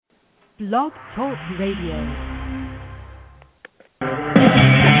Blog Talk Radio.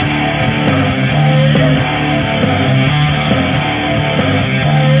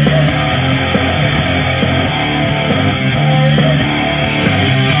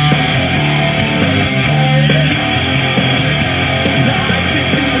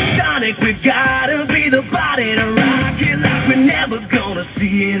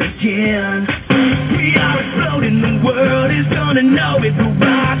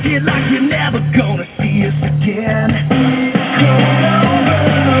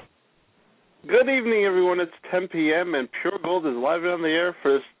 Good evening, everyone. It's 10 p.m. and Pure Gold is live on the air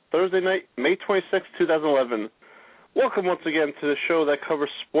for this Thursday night, May 26, 2011. Welcome once again to the show that covers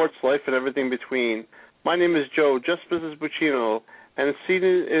sports, life, and everything between. My name is Joe, just Mrs. Buccino, and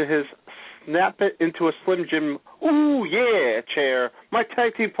seated in his snap it into a Slim Jim, ooh, yeah, chair, my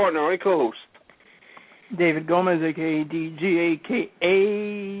tag team partner and co-host, David Gomez, a.k.a. DG,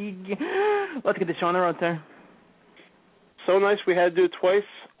 a.k.a. Let's get the show on the road, sir. So nice we had to do it twice.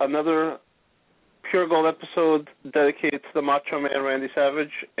 Another Pure Gold episode dedicated to the Macho Man Randy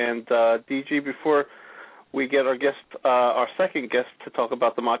Savage. And DG, before we get our guest, our second guest to talk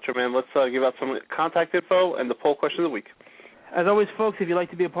about the Macho Man, let's give out some contact info and the poll question of the week. As always, folks, if you'd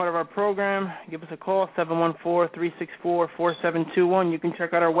like to be a part of our program, give us a call, 714-364-4721. You can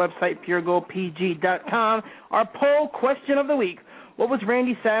check out our website, puregoldpg.com. Our poll question of the week: what was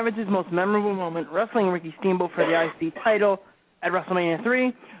Randy Savage's most memorable moment? Wrestling Ricky Steamboat for the IC title at WrestleMania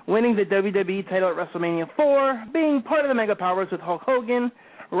 3, winning the WWE title at WrestleMania 4, being part of the Mega Powers with Hulk Hogan,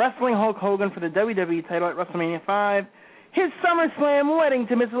 wrestling Hulk Hogan for the WWE title at WrestleMania 5, his SummerSlam wedding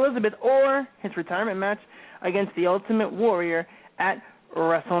to Miss Elizabeth, or his retirement match against the Ultimate Warrior at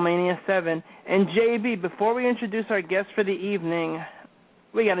WrestleMania 7. And JB, before we introduce our guest for the evening,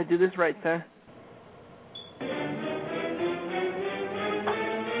 we got to do this right, sir.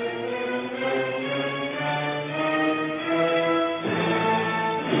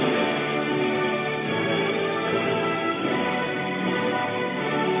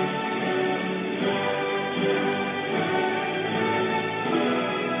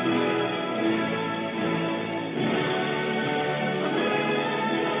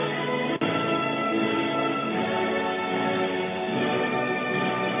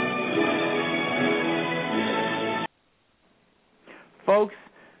 Folks,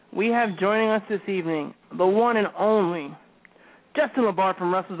 we have joining us this evening the one and only Justin LaBar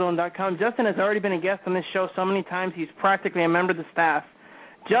from WrestleZone.com. Justin has already been a guest on this show so many times he's practically a member of the staff.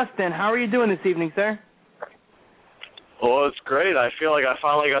 Justin, how are you doing this evening, sir? Well, it's great. I feel like I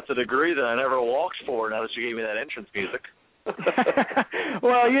finally got the degree that I never walked for now that you gave me that entrance music.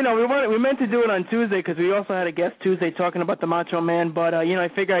 Well, you know, we meant to do it on Tuesday because we also had a guest Tuesday talking about the Macho Man, but, you know, I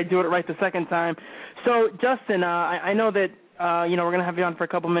figured I'd do it right the second time. So, Justin, I know that you know, we're going to have you on for a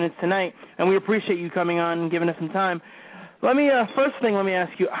couple minutes tonight, and we appreciate you coming on and giving us some time. Let me ask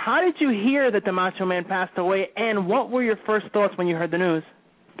you, how did you hear that the Macho Man passed away, and what were your first thoughts when you heard the news?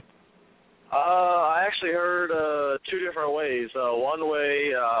 I actually heard two different ways. One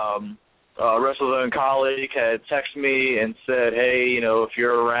way, a WrestleZone colleague had texted me and said, hey, you know, if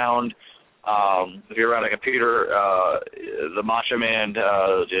you're around a computer, the Macho Man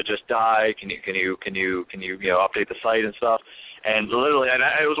just died. Can you know, update the site and stuff? And literally,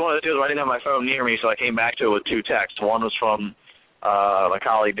 it was one of the deals where I didn't have my phone near me, so I came back to it with two texts. One was from my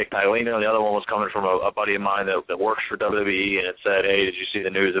colleague Dick Tylino, and the other one was coming from a buddy of mine that works for WWE, and it said, "Hey, did you see the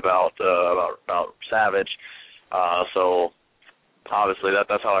news about Savage?" So obviously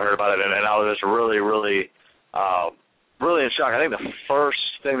that's how I heard about it, and I was just really in shock. I think the first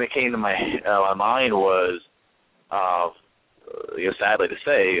thing that came to my mind was, you know, sadly to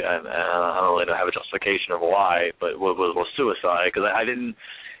say, and I don't really have a justification of why, but was suicide, because I didn't,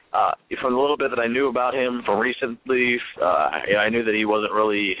 from the little bit that I knew about him from recently, I knew that he wasn't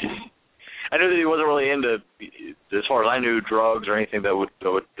really into, as far as I knew, drugs or anything that would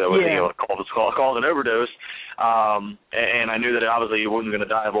Yeah. You know, cause an overdose. And I knew that obviously he wasn't going to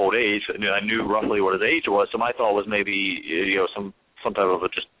die of old age. I knew roughly what his age was, so my thought was maybe, you know, some type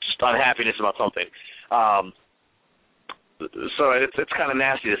of just unhappiness about something. So it's kind of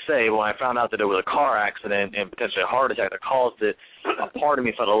nasty to say. When I found out that it was a car accident and potentially a heart attack that caused it, a part of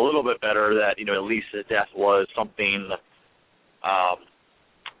me felt a little bit better that, you know, at least the death was something.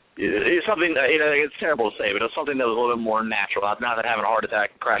 It's something, you know, it's terrible to say, but it's something that was a little bit more natural. Not that having a heart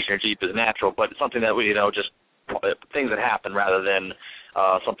attack and crashing your Jeep is natural, but it's something that, you know, just things that happen rather than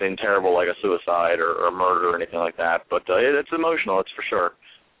something terrible like a suicide or murder or anything like that. But it's emotional, it's for sure.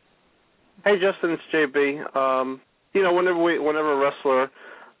 Hey, Justin, it's JB. You know, whenever a wrestler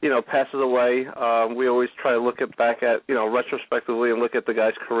passes away, we always try to look back at, retrospectively and look at the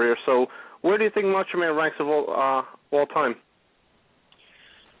guy's career. So where do you think Macho Man ranks of all time?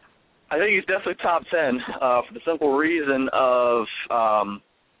 I think he's definitely top 10 for the simple reason of,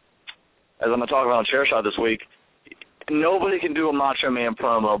 as I'm going to talk about on Chair Shot this week, nobody can do a Macho Man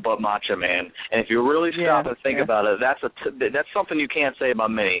promo but Macho Man. And if you really stop and think about it, that's something you can't say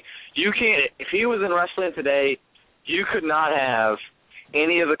about many. You can't. If he was in wrestling today, you could not have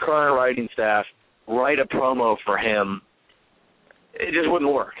any of the current writing staff write a promo for him. It just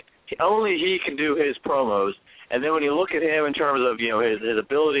wouldn't work. Only he can do his promos. And then when you look at him in terms of, his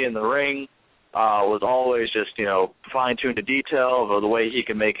ability in the ring, was always just, fine-tuned to detail of the way he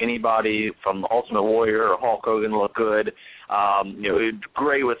can make anybody from the Ultimate Warrior or Hulk Hogan look good.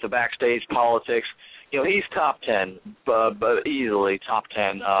 Great with the backstage politics. He's top 10, but easily top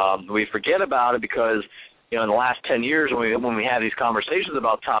 10. We forget about it because, in the last 10 years when we have these conversations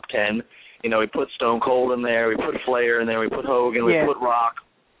about top 10, we put Stone Cold in there, we put Flair in there, we put Hogan, we put Rock.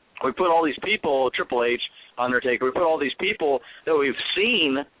 We put all these people, Triple H, Undertaker, we put all these people that we've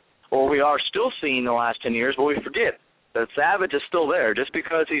seen or we are still seeing in the last 10 years, but we forget that Savage is still there. Just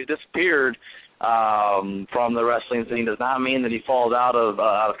because he's disappeared from the wrestling scene does not mean that he falls out of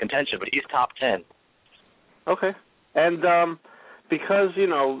contention, but he's top 10. Okay. And because,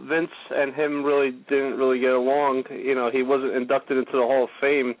 Vince and him didn't really get along, he wasn't inducted into the Hall of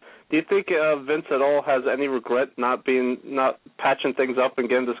Fame, do you think Vince at all has any regret not patching things up and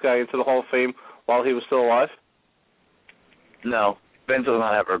getting this guy into the Hall of Fame while he was still alive? No, Vince does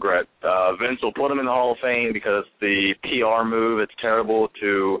not have regret. Vince will put him in the Hall of Fame because the PR move, it's terrible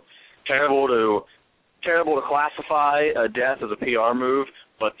to classify a death as a PR move,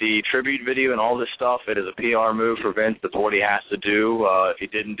 but the tribute video and all this stuff, it is a PR move for Vince. That's what he has to do. If he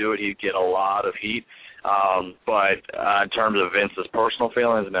didn't do it, he'd get a lot of heat. But in terms of Vince's personal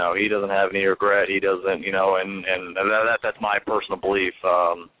feelings, no, he doesn't have any regret. He doesn't, and that's my personal belief.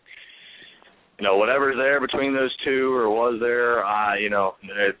 Whatever's there between those two or was there,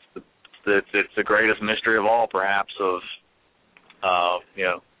 it's the greatest mystery of all, perhaps, of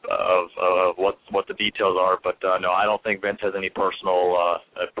what the details are. But no, I don't think Vince has any personal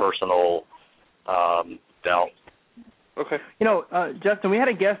doubt. Okay. Justin, we had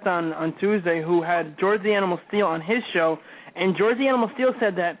a guest on Tuesday who had George the Animal Steel on his show, and George the Animal Steel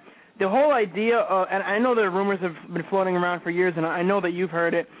said that the whole idea of, and I know the rumors have been floating around for years, and I know that you've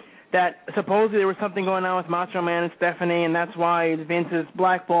heard it, that supposedly there was something going on with Macho Man and Stephanie, and that's why Vince has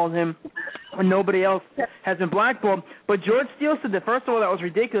blackballed him when nobody else has been blackballed. But George Steele said that, first of all, that was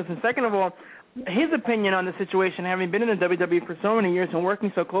ridiculous, and second of all, his opinion on the situation, having been in the WWE for so many years and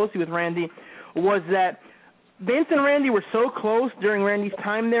working so closely with Randy, was that Vince and Randy were so close during Randy's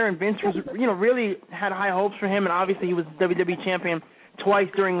time there, and Vince was, really had high hopes for him, and obviously he was WWE champion twice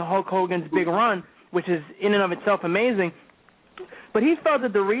during Hulk Hogan's big run, which is in and of itself amazing. But he felt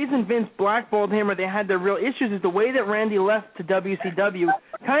that the reason Vince blackballed him or they had their real issues is the way that Randy left to WCW,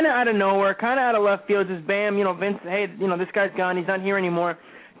 kind of out of nowhere, kind of out of left field, just bam, Vince, hey, this guy's gone, he's not here anymore.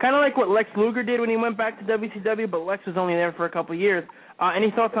 Kind of like what Lex Luger did when he went back to WCW, but Lex was only there for a couple of years.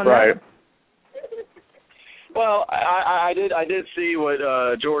 Any thoughts on that? Well, I did see what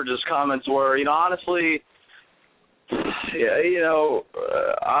George's comments were. Honestly,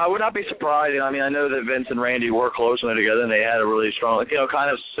 I would not be surprised. I know that Vince and Randy worked closely together, and they had a really strong,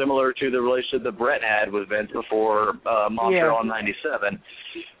 kind of similar to the relationship that Brett had with Vince before Montreal in '97.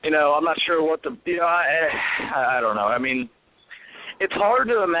 I'm not sure what I don't know. It's hard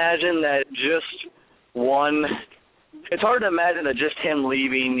to imagine that It's hard to imagine that just him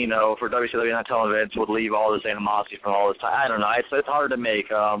leaving, for WCW not telling Vince would leave all this animosity from all this time. I don't know. It's hard to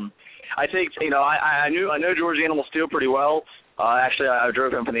make. I think, I know George Animal Steel pretty well. Actually, I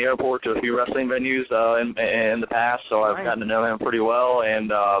drove him from the airport to a few wrestling venues in the past, so I've gotten to know him pretty well.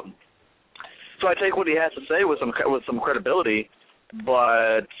 And so I take what he has to say with some credibility.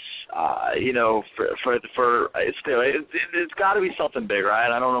 But it's got to be something big,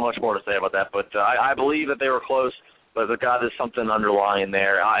 right? I don't know much more to say about that, but I believe that they were close. But there's something underlying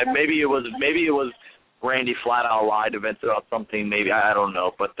there. Maybe it was Randy flat out lied to Vince about something. Maybe I don't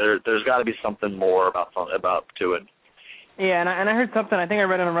know, but there's got to be something more about to it. Yeah, and I heard something. I think I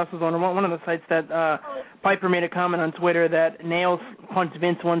read it on WrestleZone, one of the sites, that Piper made a comment on Twitter that Nails punched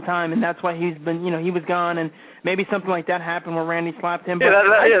Vince one time, and that's why he's been, he was gone, and maybe something like that happened where Randy slapped him. That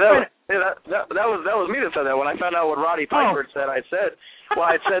was me that said that. When I found out what Roddy Piper had said, I said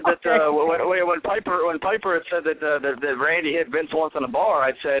that when Piper had said that Randy hit Vince once in a bar,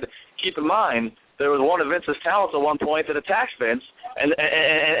 I said, keep in mind there was one of Vince's talents at one point that attacked Vince, and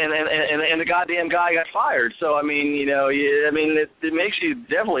the goddamn guy got fired. So I mean, it makes you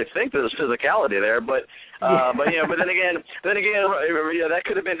definitely think there's physicality there, but then again, that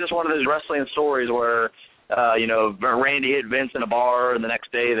could have been just one of those wrestling stories where. Randy hit Vince in a bar, and the next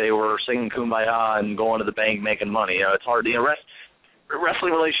day they were singing Kumbaya and going to the bank making money. It's hard.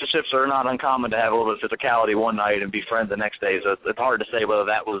 Wrestling relationships are not uncommon to have a little bit of physicality one night and be friends the next day. So it's hard to say whether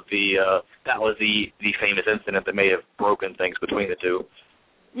that was the famous incident that may have broken things between the two.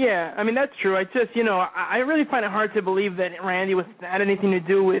 Yeah, I mean that's true. I just I really find it hard to believe that Randy had anything to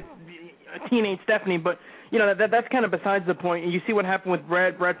do with teenage Stephanie, but. That's kind of besides the point. You see what happened with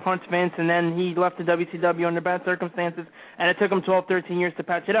Brett. Brett punched Vince, and then he left the WCW under bad circumstances, and it took him 12, 13 years to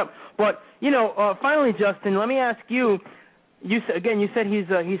patch it up. But, finally, Justin, let me ask you, you said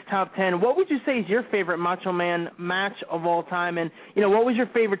he's top 10. What would you say is your favorite Macho Man match of all time? And, what was your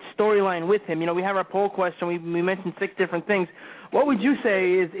favorite storyline with him? We have our poll question. We mentioned 6 different things. What would you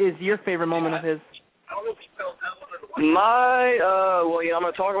say is your favorite moment of his? I'm going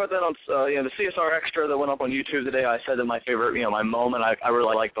to talk about that on the CSR Extra that went up on YouTube today. I said that my favorite, my moment, I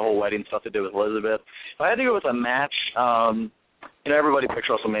really like the whole wedding stuff to do with Elizabeth. If I had to go with a match, everybody picks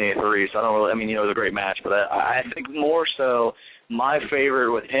WrestleMania 3, so I don't really, it was a great match, but I think more so my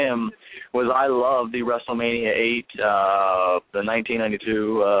favorite with him was I love the WrestleMania 8, the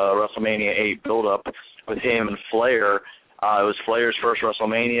 1992 WrestleMania 8 build-up with him and Flair. It was Flair's first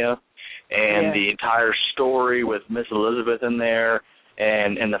WrestleMania. And the entire story with Miss Elizabeth in there,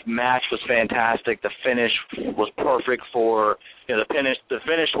 and the match was fantastic. The finish was perfect for the finish. The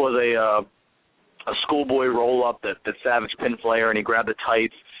finish was a schoolboy roll up that Savage pinned Flair, and he grabbed the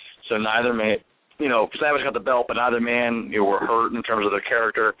tights. So neither man, Savage got the belt, but neither man were hurt in terms of their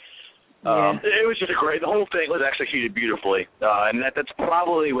character. It was just the whole thing was executed beautifully, and that's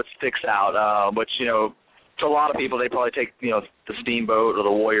probably what sticks out. Which to a lot of people, they probably take, the Steamboat or the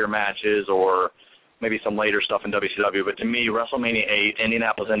Warrior matches or maybe some later stuff in WCW. But to me, WrestleMania 8,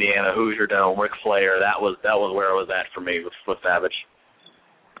 Indianapolis, Indiana, Hoosier Dome, Ric Flair, that was where it was at for me with Savage.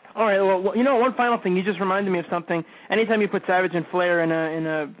 All right. Well, one final thing. You just reminded me of something. Anytime you put Savage and Flair in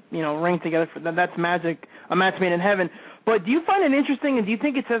a ring together, that's magic, a match made in heaven. But do you find it interesting, and do you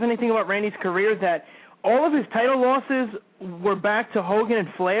think it says anything about Randy's career that all of his title losses were back to Hogan and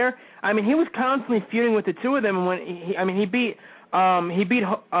Flair? I mean, he was constantly feuding with the two of them, and when he beat Flair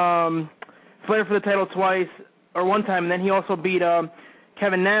for the title twice or one time, and then he also beat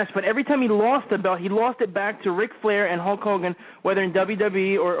Kevin Nash. But every time he lost the belt, he lost it back to Ric Flair and Hulk Hogan, whether in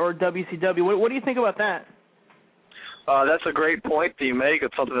WWE or WCW. What do you think about that? That's a great point that you make.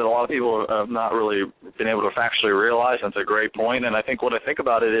 It's something that a lot of people have not really been able to factually realize. That's a great point, and I think what I think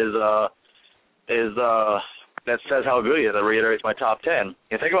about it is that says how good he is. That reiterates my top 10.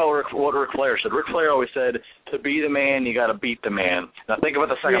 Think about what Ric Flair said. Ric Flair always said, "To be the man, you got to beat the man." Now think about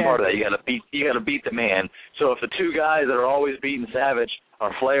the second part of that. You got to beat the man. So if the two guys that are always beating Savage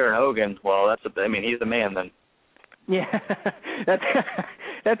are Flair and Hogan, well, he's the man then. Yeah,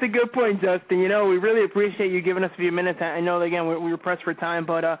 that's a good point, Justin. We really appreciate you giving us a few minutes. I know, again, we were pressed for time,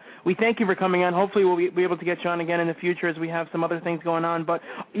 but we thank you for coming on. Hopefully we'll be able to get you on again in the future as we have some other things going on. But,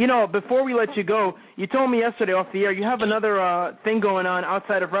 before we let you go, you told me yesterday off the air you have another thing going on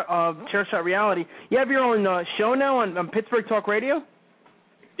outside of Chair Shot Reality. You have your own show now on Pittsburgh Talk Radio?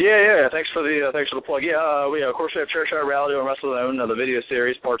 Yeah. Thanks for the plug. We of course we have Chair Shot Reality on WrestleZone, the video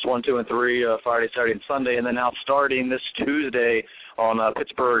series, parts 1, 2, and 3, Friday, Saturday, and Sunday, and then now starting this Tuesday on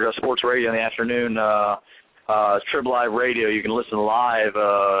Pittsburgh Sports Radio in the afternoon, Trib Live Radio. You can listen live.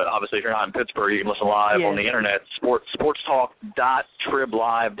 Obviously, if you're not in Pittsburgh, you can listen live on the internet.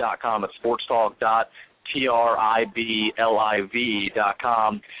 Sportstalk.triblive.com. It's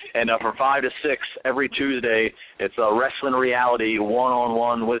sportstalk.tribliv.com. And from 5 to 6 every Tuesday, it's a Wrestling Reality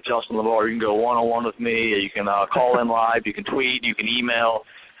one-on-one with Justin LaBar. You can go one-on-one with me. You can call in live. You can tweet. You can email.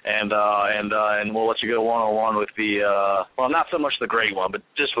 And we'll let you go one-on-one with not so much the great one, but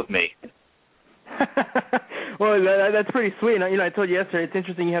just with me. Well, that's pretty sweet. I told you yesterday, it's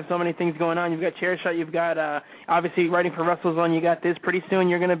interesting you have so many things going on. You've got Chair Shot, you've got obviously writing for WrestleZone, you got this. Pretty soon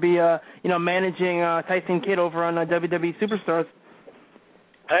you're going to be managing Tyson Kidd over on WWE Superstars.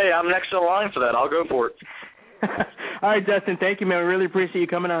 Hey, I'm next in line for that. I'll go for it. All right, Justin, thank you, man. We really appreciate you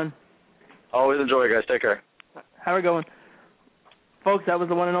coming on. Always enjoy it, guys. Take care. How are we going? Folks, that was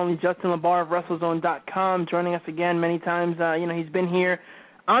the one and only Justin LaBar of WrestleZone.com joining us again many times. He's been here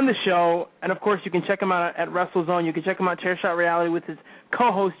on the show, and of course you can check him out at WrestleZone. You can check him out Chair Shot Reality with his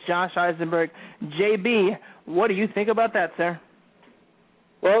co-host Josh Eisenberg. JB, what do you think about that, sir?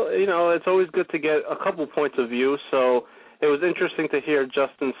 Well, it's always good to get a couple points of view, so it was interesting to hear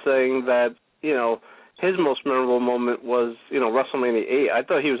Justin saying that his most memorable moment was, WrestleMania 8. I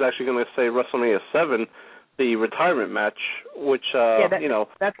thought he was actually going to say WrestleMania 7, the retirement match, which,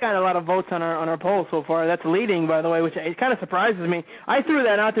 that's got a lot of votes on our poll so far. That's leading, by the way, which it kind of surprises me. I threw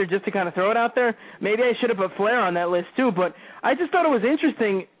that out there just to kind of throw it out there. Maybe I should have put Flair on that list too, but I just thought it was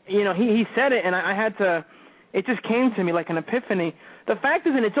interesting. He said it, and I had to. It just came to me like an epiphany. The fact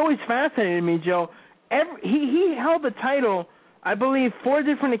is, and it's always fascinated me, Joe. He held the title, I believe, 4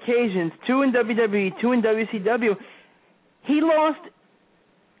 different occasions, 2 in WWE, 2 in WCW. He lost,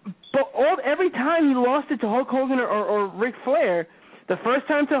 but every time he lost it to Hulk Hogan or Ric Flair. The first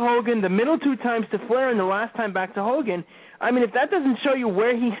time to Hogan, the middle 2 times to Flair, and the last time back to Hogan. I mean, if that doesn't show you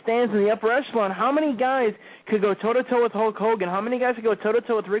where he stands in the upper echelon, how many guys could go toe-to-toe with Hulk Hogan? How many guys could go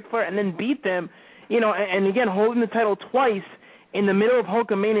toe-to-toe with Ric Flair and then beat them? And again, holding the title twice in the middle of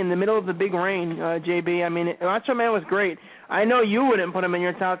Hulkamania, in the middle of the big reign, JB. I mean, Macho Man was great. I know you wouldn't put him in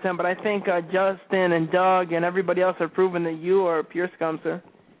your top 10, but I think Justin and Doug and everybody else have proven that you are pure scum, sir.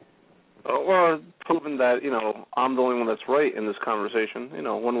 Or proven that, I'm the only one that's right in this conversation,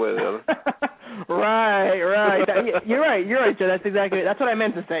 one way or the other. Right. You're right, Joe. That's what I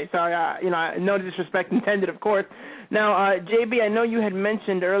meant to say. Sorry, no disrespect intended, of course. Now, JB, I know you had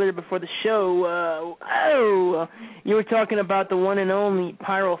mentioned earlier before the show, you were talking about the one and only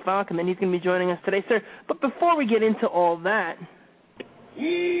Pyro Falcon, and he's going to be joining us today, sir. But before we get into all that,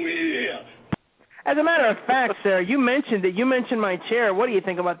 as a matter of fact, sir, you mentioned my chair. What do you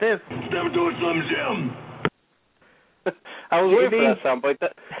think about this? Step to it, Slim Jim. I was waiting for that soundbite.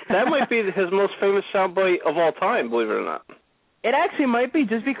 That might be his most famous soundbite of all time, believe it or not. It actually might be,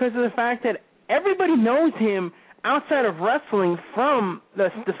 just because of the fact that everybody knows him outside of wrestling from the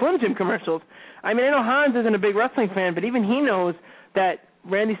Slim Jim commercials. I mean, I know Hans isn't a big wrestling fan, but even he knows that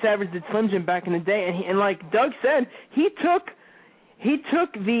Randy Savage did Slim Jim back in the day. And like Doug said, he took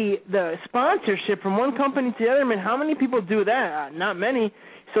the sponsorship from one company to the other. I mean, how many people do that? Not many.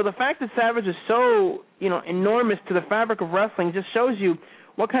 So the fact that Savage is so, enormous to the fabric of wrestling just shows you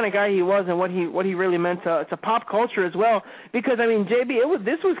what kind of guy he was and what he really meant to pop culture as well. Because, I mean, JB,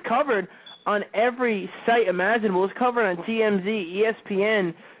 this was covered on every site imaginable. It was covered on TMZ,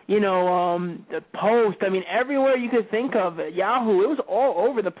 ESPN, the Post. I mean, everywhere you could think of, Yahoo. It was all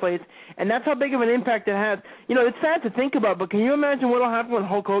over the place, and that's how big of an impact it has. It's sad to think about, but can you imagine what will happen when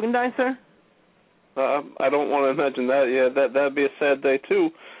Hulk Hogan dies, sir? I don't want to imagine that. Yeah, that'd be a sad day too,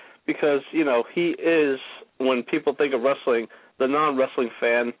 because he is, when people think of wrestling, the non-wrestling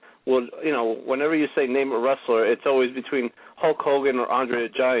fan will, whenever you say name a wrestler, it's always between Hulk Hogan or Andre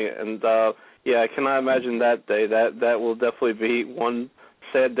the Giant, and I cannot imagine that day. That will definitely be one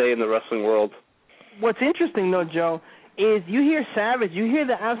sad day in the wrestling world. What's interesting though, Joe, is you hear Savage, you hear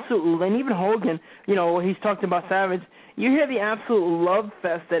the absolute, and even Hogan, he's talked about Savage. You hear the absolute love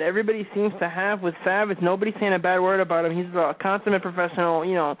fest that everybody seems to have with Savage. Nobody's saying a bad word about him. He's a consummate professional,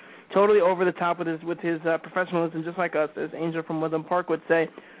 totally over the top with his professionalism, just like us, as Angel from Woodland Park would say.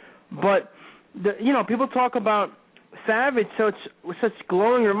 But people talk about Savage with such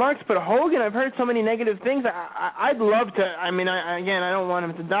glowing remarks, but Hogan, I've heard so many negative things. I'd love to. I mean, I don't want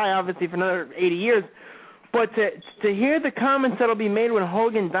him to die, obviously, for another 80 years. But to hear the comments that'll be made when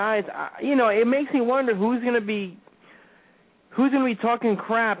Hogan dies, it makes me wonder who's going to be talking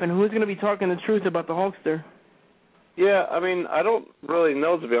crap and who's going to be talking the truth about the Hulkster. Yeah, I mean, I don't really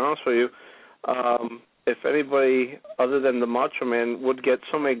know, to be honest with you, if anybody other than the Macho Man would get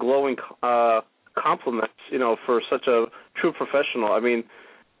so many glowing compliments, for such a true professional. I mean,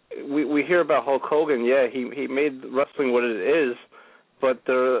 we hear about Hulk Hogan. Yeah, he made wrestling what it is, but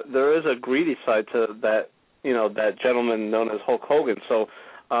there is a greedy side to that, that gentleman known as Hulk Hogan. So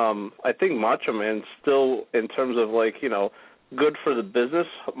I think Macho Man still, in terms of good for the business,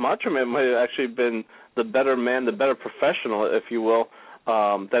 Macho Man might have actually been the better man, the better professional, if you will,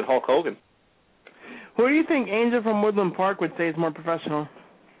 than Hulk Hogan. Who do you think Angel from Woodland Park would say is more professional?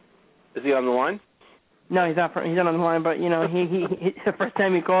 Is he on the line? No, he's not. He's not on the line. But he the first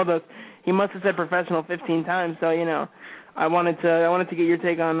time he called us, he must have said professional 15 times. So I wanted to get your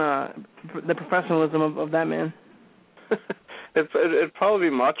take on the professionalism of that man. It'd probably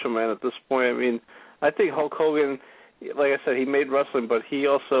be Macho Man at this point. I mean, I think Hulk Hogan, like I said, he made wrestling, but he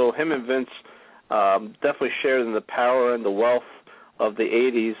also, him and Vince, definitely shared in the power and the wealth of the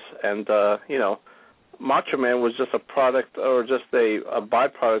 80s, and Macho Man was just a product, or just a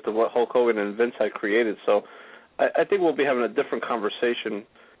byproduct of what Hulk Hogan and Vince had created. So I think we'll be having a different conversation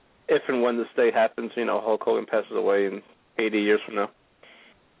if and when this day happens, Hulk Hogan passes away in 80 years from now.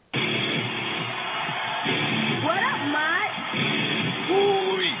 What up, Mike?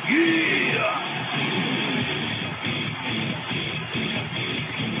 Oh, yeah!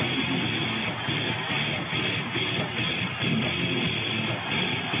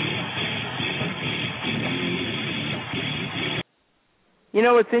 You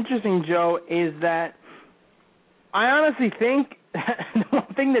know what's interesting, Joe, is that I honestly think the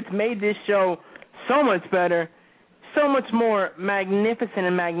one thing that's made this show so much better, so much more magnificent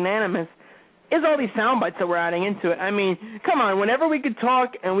and magnanimous, is all these sound bites that we're adding into it. I mean, come on, whenever we could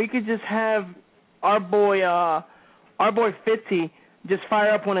talk and we could just have our boy Fitzy just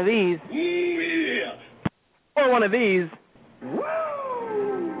fire up one of these, or one of these,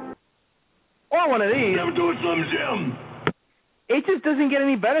 or one of these. Never do it, Slim Jim. It just doesn't get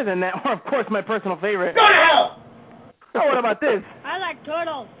any better than that. Or, of course, my personal favorite. Go to hell! Oh, what about this? I like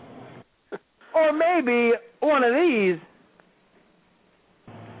turtles. Or maybe one of these.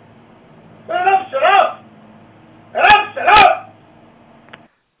 Shut up! Shut up! Shut up! Shut up!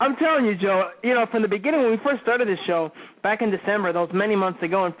 I'm telling you, Joe, from the beginning when we first started this show, back in December, those many months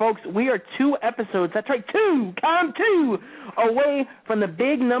ago, and folks, we are 2 episodes, that's right, 2, count 2, away from the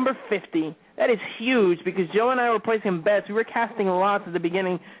big number 50. That is huge because Joe and I were placing bets. We were casting lots at the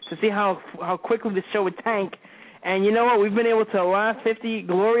beginning to see how quickly this show would tank. And you know what? We've been able to last 50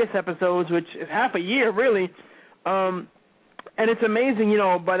 glorious episodes, which is half a year, really. And it's amazing,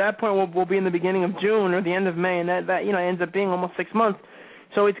 by that point we'll be in the beginning of June or the end of May, and that ends up being almost 6 months.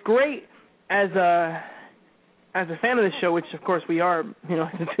 So it's great as a fan of the show, which of course we are,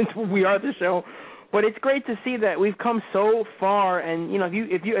 since we are the show. But it's great to see that we've come so far, and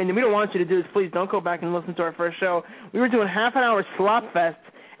if you and we don't want you to do this, please don't go back and listen to our first show. We were doing half an hour slop fest,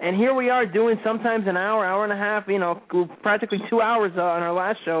 and here we are doing sometimes an hour, hour and a half, practically 2 hours on our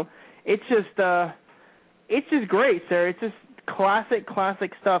last show. It's just great, sir. It's just classic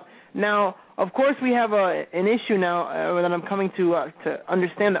stuff. Now, of course, we have an issue now that I'm coming to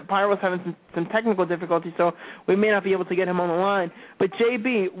understand that Pyro's having some technical difficulties, so we may not be able to get him on the line. But,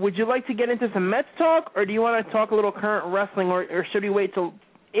 JB, would you like to get into some Mets talk, or do you want to talk a little current wrestling, or should we wait till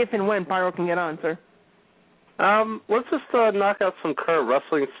if and when Pyro can get on, sir? Let's just knock out some current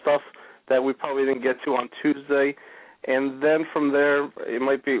wrestling stuff that we probably didn't get to on Tuesday, and then from there we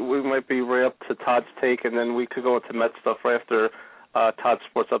might be right up to Todd's take, and then we could go into Mets stuff right after Todd's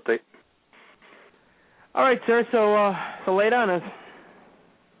sports update. All right, sir. So lay it on us.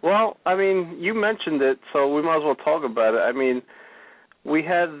 Well, I mean, you mentioned it, so we might as well talk about it. I mean, we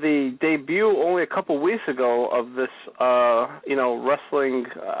had the debut only a couple weeks ago of this, wrestling.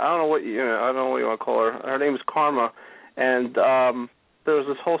 I don't know what you want to call her. Her name is Karma, and there was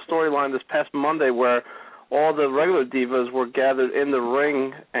this whole storyline this past Monday where all the regular divas were gathered in the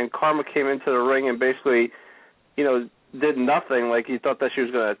ring, and Karma came into the ring and basically, did nothing. Like he thought that she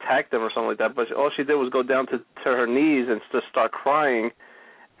was going to attack them or something like that, but all she did was go down to her knees and just start crying.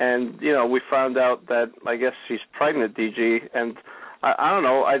 And we found out that I guess she's pregnant, DG, and I don't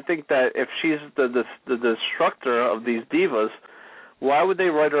know. I think that if she's the destructor of these divas, why would they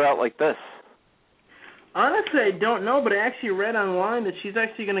write her out like this? Honestly, I don't know, but I actually read online that she's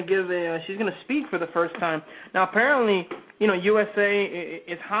actually going to she's going to speak for the first time. Now, apparently, USA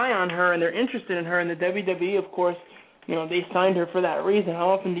is high on her and they're interested in her, and the WWE, of course, they signed her for that reason. How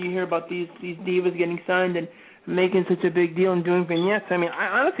often do you hear about these divas getting signed and making such a big deal and doing vignettes? I mean, I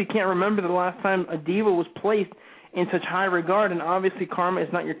honestly can't remember the last time a diva was placed in such high regard, and obviously Karma is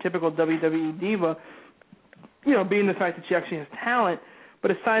not your typical WWE diva, being the fact that she actually has talent.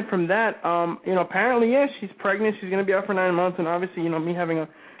 But aside from that, apparently, yes, she's pregnant. She's going to be out for 9 months, and obviously, me having a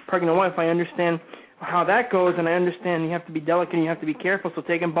pregnant wife, I understand how that goes, and I understand you have to be delicate and you have to be careful, so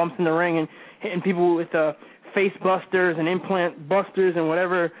taking bumps in the ring and hitting people with face busters and implant busters and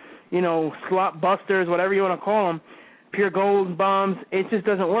whatever, slot busters, whatever you want to call them, pure gold bombs, it just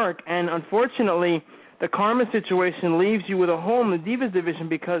doesn't work. And unfortunately, the Karma situation leaves you with a hole in the Divas division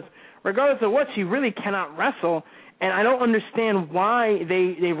because regardless of what, she really cannot wrestle. And I don't understand why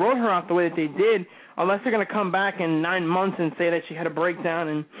they wrote her out the way that they did, unless they're going to come back in 9 months and say that she had a breakdown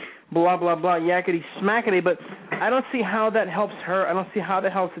and blah, blah, blah, yakety smackety. But I don't see how that helps her. I don't see how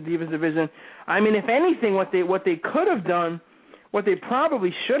that helps the Divas division. I mean, if anything, what they could have done, what they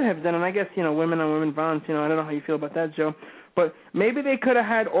probably should have done, and I guess, women on women violence, I don't know how you feel about that, Joe, but maybe they could have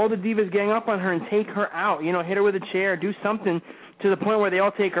had all the divas gang up on her and take her out, hit her with a chair, do something to the point where they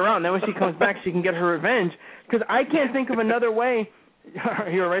all take her out, and then when she comes back, she can get her revenge. Because I can't think of another way.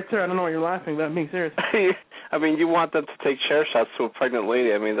 You're right, sir. I don't know why you're laughing, but I'm being serious. I mean, you want them to take chair shots to a pregnant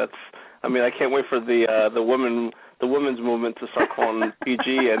lady. I can't wait for the women's movement to start calling PG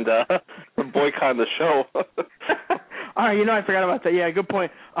and boycott the show. All right, I forgot about that. Yeah, good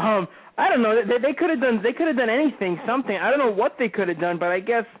point. I don't know. They could have done anything, something. I don't know what they could have done, but I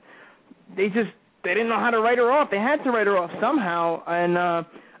guess they didn't know how to write her off. They had to write her off somehow, and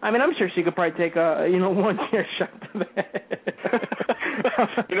I'm sure she could probably take a one chair shot to the head.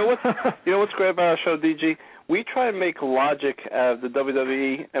 You know what's great about our show, DG? We try and make logic out of the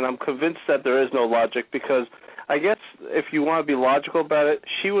WWE, and I'm convinced that there is no logic because I guess if you want to be logical about it,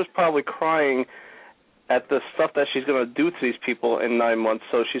 she was probably crying at the stuff that she's going to do to these people in 9 months.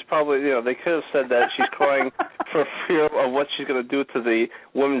 So she's probably, they could have said that she's crying for fear of what she's going to do to the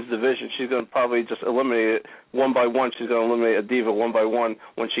women's division. She's going to probably just eliminate it one by one. She's going to eliminate a diva one by one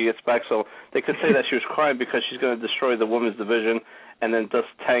when she gets back. So they could say that she was crying because she's going to destroy the women's division and then just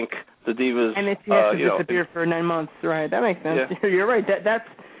tank the divas. And she has to disappear for 9 months. Right, that makes sense. Yeah. You're right.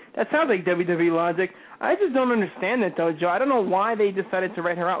 That sounds like WWE logic. I just don't understand it, though, Joe. I don't know why they decided to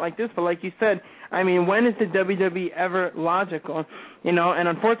write her out like this, but like you said, I mean, when is the WWE ever logical? And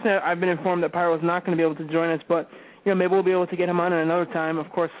unfortunately, I've been informed that Pyro is not going to be able to join us, but, maybe we'll be able to get him on at another time. Of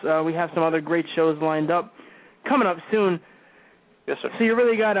course, we have some other great shows lined up coming up soon. Yes, sir. So you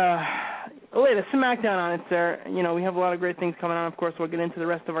really got a smackdown on it, sir. We have a lot of great things coming on. Of course, we'll get into the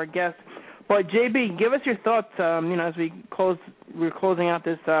rest of our guests. But, JB, give us your thoughts, as we're closing out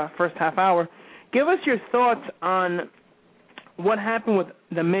this first half hour. Give us your thoughts on what happened with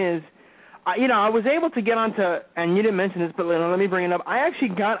The Miz. I was able to get onto, and you didn't mention this, but let me bring it up. I actually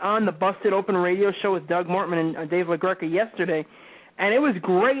got on the Busted Open radio show with Doug Mortman and Dave LaGreca yesterday, and it was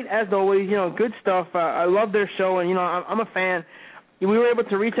great as always, good stuff. I love their show, and, I'm a fan. We were able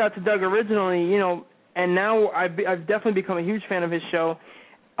to reach out to Doug originally, and now I've definitely become a huge fan of his show.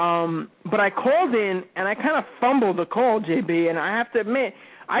 But I called in, and I kind of fumbled the call, JB, and I have to admit,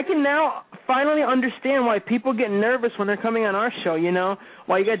 I can now finally understand why people get nervous when they're coming on our show,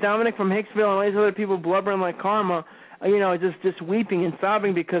 why you got Dominic from Hicksville and all these other people blubbering like karma, just weeping and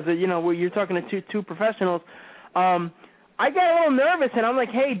sobbing because, you're talking to two professionals. I got a little nervous, and I'm like,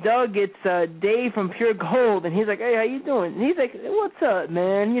 hey, Doug, it's Dave from Pure Gold. And he's like, hey, how you doing? And he's like, what's up,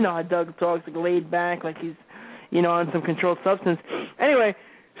 man? You know how Doug talks, like laid back, like he's, on some controlled substance. Anyway,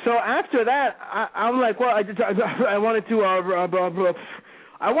 so after that, I'm like, well, I wanted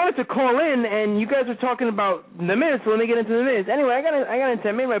to call in, and you guys were talking about The Miz, so let me get into The Miz. Anyway, I got into,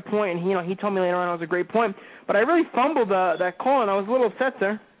 I made my point, and he told me later on it was a great point, but I really fumbled that call, and I was a little upset,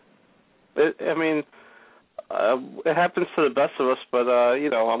 sir. It happens to the best of us, but,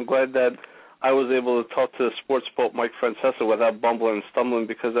 I'm glad that I was able to talk to the sports pope Mike Francesa without bumbling and stumbling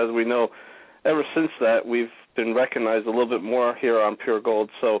because, as we know, ever since that, we've been recognized a little bit more here on Pure Gold.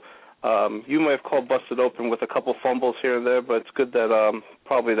 So you may have called Busted Open with a couple fumbles here and there, but it's good that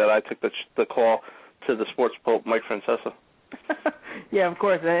probably that I took the call to the sports pope Mike Francesa. Yeah, of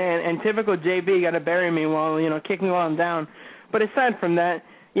course, and typical JB got to bury me while, kick me while I'm down. But aside from that,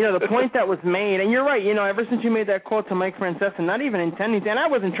 the point that was made, and you're right, ever since you made that call to Mike Francesa, not even intending to, and I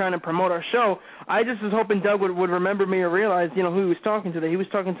wasn't trying to promote our show, I just was hoping Doug would remember me or realize, who he was talking to. That he was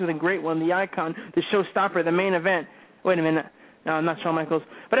talking to the great one, the icon, the showstopper, the main event. Wait a minute. No, I'm not Shawn Michaels.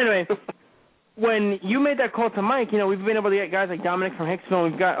 But anyway, when you made that call to Mike, we've been able to get guys like Dominic from Hicksville.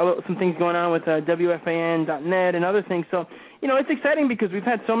 We've got some things going on with WFAN.net and other things. So, it's exciting because we've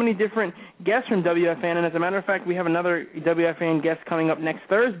had so many different guests from WFAN, and as a matter of fact, we have another WFAN guest coming up next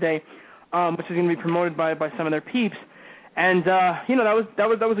Thursday, which is going to be promoted by some of their peeps. And that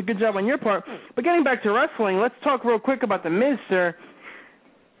was a good job on your part. But getting back to wrestling, let's talk real quick about The Miz, sir.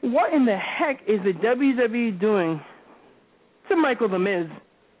 What in the heck is the WWE doing to Michael The Miz?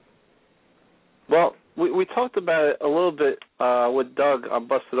 Well, we talked about it a little bit with Doug on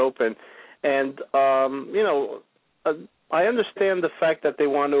Busted Open, and I understand the fact that they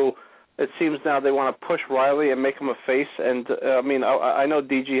want to. It seems now they want to push Riley and make him a face, and I know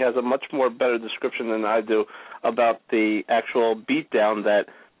DG has a much more better description than I do about the actual beatdown that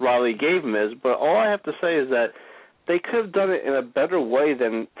Riley gave Miz. But all I have to say is that they could have done it in a better way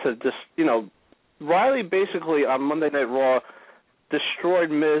than to just Riley basically on Monday Night Raw destroyed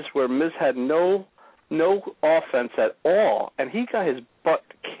Miz where Miz had no offense at all, and he got his butt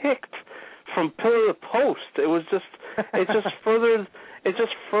kicked from pillar to post. It just furthered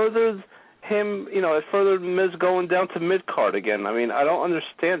him, it furthered Miz going down to mid-card again. I don't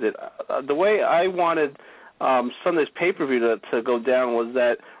understand it. The way I wanted Sunday's pay-per-view to go down was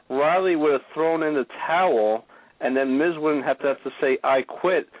that Riley would have thrown in the towel, and then Miz wouldn't have to say, I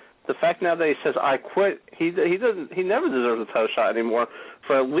quit. The fact now that he says, I quit, he never deserves a title shot anymore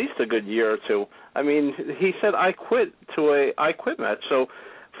for at least a good year or two. He said, I quit to a I quit match. So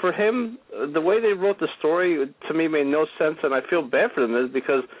for him, the way they wrote the story to me made no sense, and I feel bad for them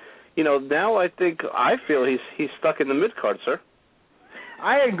because, now I feel he's stuck in the mid-card, sir.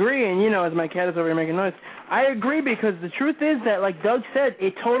 I agree, and, as my cat is over here making noise, I agree because the truth is that, like Doug said,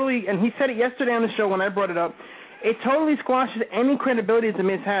 it totally, and he said it yesterday on the show when I brought it up, it totally squashes any credibility The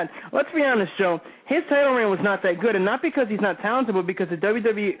Miz had. Let's be honest, Joe. His title reign was not that good, and not because he's not talented, but because the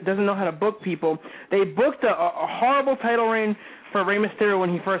WWE doesn't know how to book people. They booked a horrible title reign for Rey Mysterio when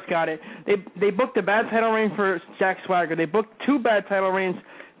he first got it. They booked a bad title reign for Jack Swagger. They booked 2 bad title reigns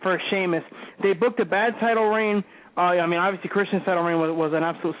for Sheamus. They booked a bad title reign. Obviously Christian's title reign was an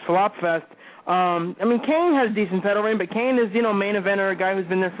absolute slop fest. Kane has a decent title reign, but Kane is, main eventer, a guy who's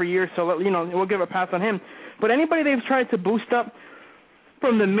been there for years, so, we'll give a pass on him. But anybody they've tried to boost up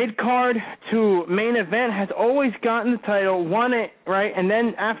from the mid-card to main event has always gotten the title, won it, right, and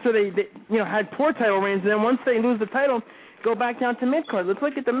then after they had poor title reigns, and then once they lose the title, go back down to mid-card. Let's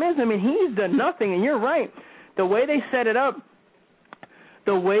look at The Miz. He's done nothing, and you're right. The way they set it up,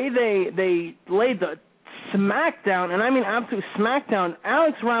 the way they laid the smackdown, and I mean absolute smackdown,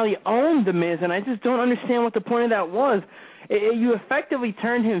 Alex Riley owned The Miz, and I just don't understand what the point of that was. You effectively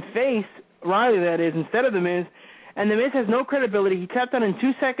turned him face, Riley that is, instead of The Miz, and The Miz has no credibility. He tapped out in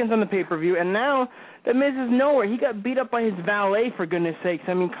 2 seconds on the pay-per-view, and now The Miz is nowhere. He got beat up by his valet, for goodness sakes.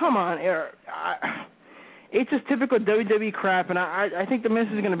 Come on. It's just typical WWE crap, and I think The Miz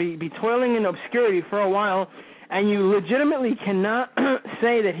is going to be toiling in obscurity for a while, and you legitimately cannot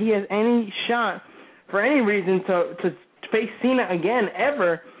say that he has any shot for any reason to face Cena again,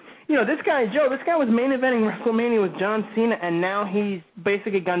 ever. This guy was main eventing WrestleMania with John Cena, and now he's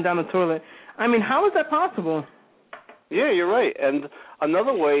basically gone down the toilet. How is that possible? Yeah, you're right. And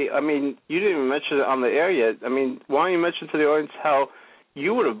another way, you didn't even mention it on the air yet. Why don't you mention to the audience how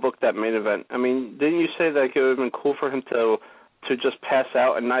you would have booked that main event? Didn't you say that it would have been cool for him to just pass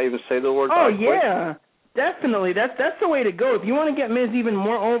out and not even say the word? Oh, yeah. Definitely. That's the way to go. If you want to get Miz even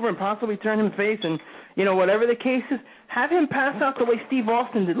more over and possibly turn him face and, whatever the case is, have him pass out the way Steve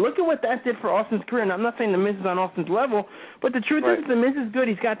Austin did. Look at what that did for Austin's career. And I'm not saying The Miz is on Austin's level, but the truth is The Miz is good.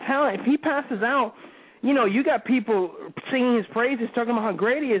 He's got talent. If he passes out, you got people singing his praises, talking about how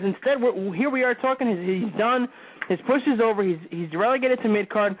great he is. Instead, here we are talking, he's done. His push is over. He's relegated to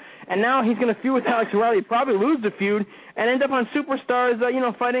mid-card, and now he's going to feud with Alex Riley, probably lose the feud, and end up on Superstars,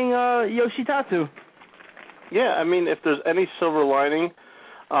 fighting Yoshitatsu. Yeah, if there's any silver lining,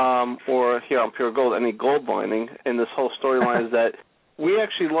 or here on Pure Gold, any gold lining in this whole storyline is that we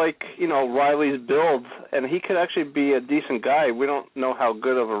actually like, Riley's build, and he could actually be a decent guy. We don't know how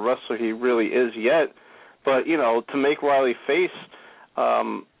good of a wrestler he really is yet, but, to make Riley face,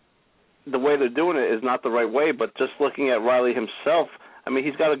 the way they're doing it is not the right way, but just looking at Riley himself,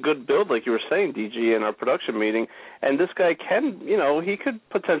 he's got a good build, like you were saying, DG, in our production meeting, and this guy can, he could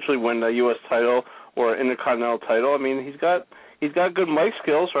potentially win a U.S. title or Intercontinental title. He's got good mic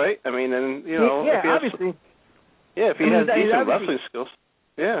skills, right? Yeah, if he obviously. If he has decent wrestling skills.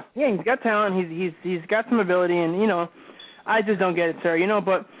 Yeah. Yeah, he's got talent. He's got some ability, and I just don't get it, sir.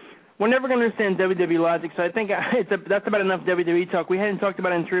 But we're never going to understand WWE logic, so I think that's about enough WWE talk. We hadn't talked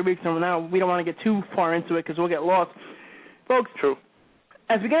about it in 3 weeks, and now we don't want to get too far into it because we'll get lost, folks. True.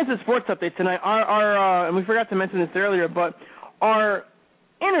 As we get into the sports update tonight, our and we forgot to mention this earlier, but our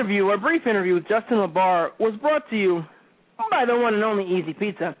brief interview with Justin LaBar was brought to you by the one and only Easy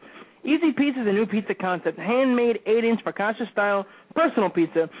Pizza. Easy Pizza is a new pizza concept, handmade 8-inch focaccia-style personal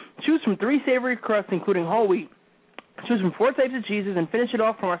pizza. Choose from 3 savory crusts, including whole wheat. Choose from 4 types of cheeses and finish it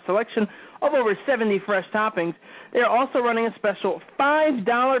off from our selection of over 70 fresh toppings. They are also running a special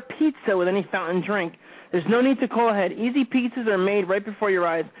 $5 pizza with any fountain drink. There's no need to call ahead. Easy pizzas are made right before your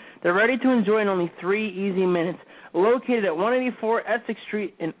eyes. They're ready to enjoy in only 3 easy minutes. Located at 184 Essex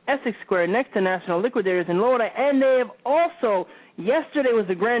Street in Essex Square next to National Liquidators in Lodi. And they have also, yesterday was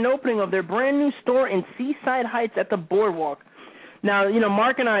the grand opening of their brand new store in Seaside Heights at the Boardwalk. Now,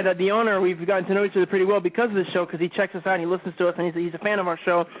 Mark and I, the owner, we've gotten to know each other pretty well because of the show, because he checks us out and he listens to us, and he's a fan of our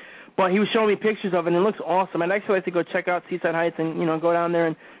show. But he was showing me pictures of it, and it looks awesome. I'd actually like to go check out Seaside Heights and, go down there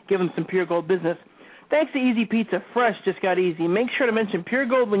and give him some Pure Gold business. Thanks to Easy Pizza, fresh just got easy. Make sure to mention Pure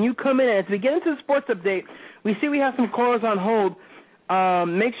Gold when you come in. And as we get into the sports update, we see we have some callers on hold.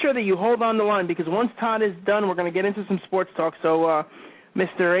 Make sure that you hold on the line because once Todd is done, we're going to get into some sports talk. So,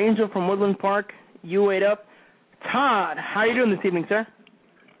 Mr. Angel from Woodland Park, you wait up. Todd, how are you doing this evening, sir?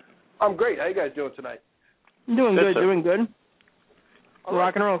 I'm great. How you guys doing tonight? Doing good, doing good.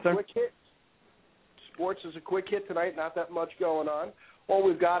 Rock and roll, sir. Quick hit. Sports is a quick hit tonight. Not that much going on. All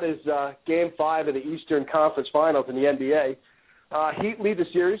we've got is Game 5 of the Eastern Conference Finals in the NBA. Heat lead the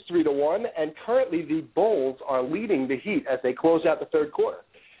series 3-1, and currently the Bulls are leading the Heat as they close out the third quarter.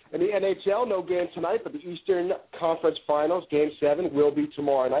 In the NHL, no game tonight, but the Eastern Conference Finals, Game 7, will be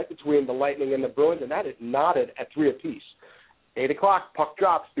tomorrow night between the Lightning and the Bruins, and that is knotted at 3 apiece. 8 o'clock, puck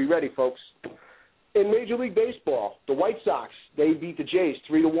drops. Be ready, folks. In Major League Baseball, the White Sox, they beat the Jays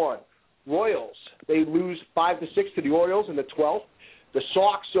 3-1. Royals they lose 5-6 to the Orioles in the 12th. The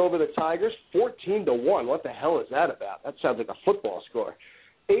Sox over the Tigers, 14-1. What the hell is that about? That sounds like a football score.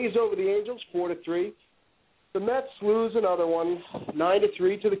 A's over the Angels, 4-3. The Mets lose another one,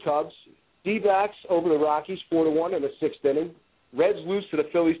 9-3 to the Cubs. D-backs over the Rockies, 4-1 in the 6th inning. Reds lose to the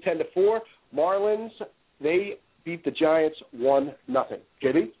Phillies, 10-4. Marlins, they beat the Giants 1-0.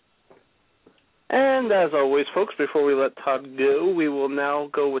 JB? And as always, folks, before we let Todd go, we will now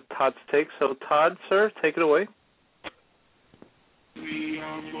go with Todd's take. So, Todd, sir, take it away. We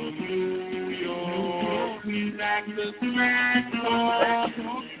are from New York. We rock the smack.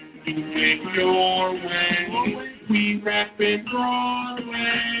 You make your way. We rap in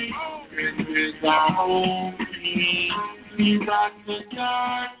Broadway. This is our home team. We rock the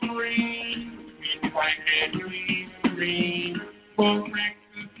dark green. We white and we green. For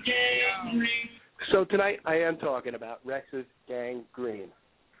Rex's Gang Green. So tonight I am talking about Rex's Gang Green.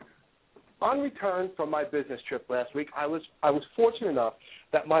 On return from my business trip last week, I was fortunate enough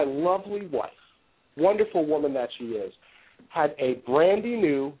that my lovely wife, wonderful woman that she is, had a brandy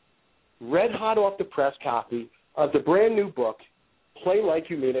new, red hot off the press copy of the brand new book, Play Like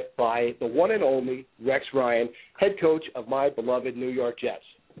You Mean It, by the one and only Rex Ryan, head coach of my beloved New York Jets.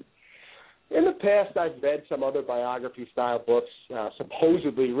 In the past, I've read some other biography-style books,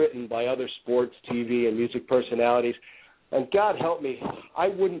 supposedly written by other sports, TV, and music personalities, and God help me, I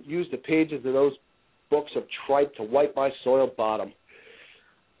wouldn't use the pages of those books of tripe to wipe my soiled bottom.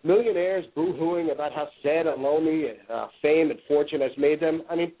 Millionaires boo-hooing about how sad and lonely fame and fortune has made them.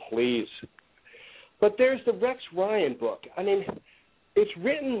 I mean, please. But there's the Rex Ryan book. I mean, it's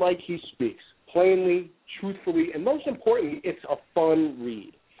written like he speaks, plainly, truthfully, and most importantly, it's a fun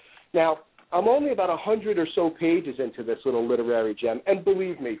read. Now, I'm only about 100 or so pages into this little literary gem, and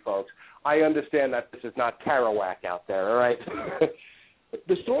believe me, folks, I understand that this is not Kerouac out there, all right?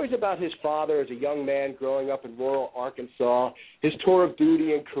 The stories about his father as a young man growing up in rural Arkansas, his tour of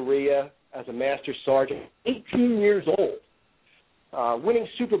duty in Korea as a master sergeant, 18 years old, winning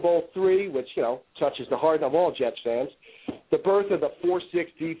Super Bowl III, which, touches the heart of all Jets fans, the birth of the 4-6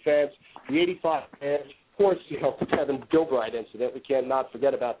 defense, the 85 fans, of course, the Kevin Gilbride incident. We can't not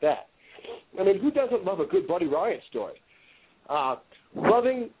forget about that. I mean, who doesn't love a good Buddy Ryan story?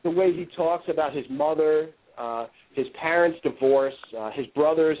 Loving the way he talks about his mother, his parents' divorce, his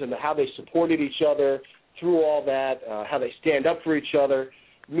brothers, and how they supported each other through all that, how they stand up for each other,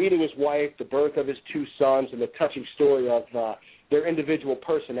 meeting his wife, the birth of his 2 sons, and the touching story of their individual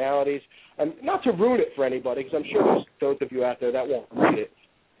personalities. And not to ruin it for anybody, because I'm sure there's those of you out there that won't read it,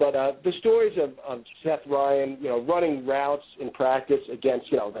 but the stories of Seth Ryan, running routes in practice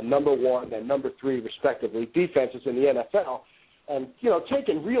against, the number 1 and number 3, respectively, defenses in the NFL, and,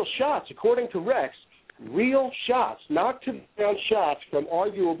 taking real shots, according to Rex, real shots, knock-to-down shots from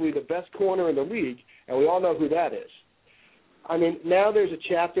arguably the best corner in the league, and we all know who that is. I mean, now there's a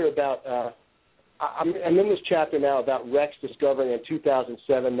chapter about, I'm in this chapter now about Rex discovering in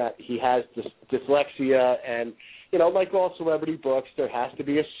 2007 that he has dyslexia, and, like all celebrity books, there has to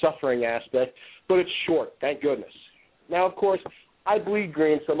be a suffering aspect, but it's short, thank goodness. Now, of course, I bleed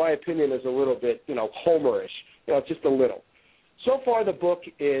green, so my opinion is a little bit, Homerish, just a little. So far, the book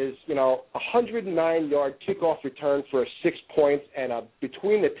is, a 109-yard kickoff return for 6 points and a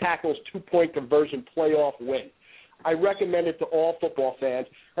between the tackles 2-point conversion playoff win. I recommend it to all football fans,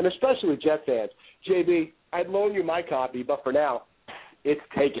 and especially Jet fans. JB, I'd loan you my copy, but for now, it's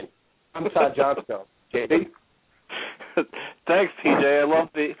taken. I'm Todd Johnstone. JB? Thanks, TJ.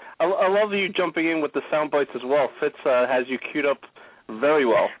 I love you jumping in with the sound bites as well. Fitz has you queued up very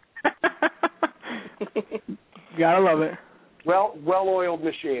well. Gotta love it. Well-oiled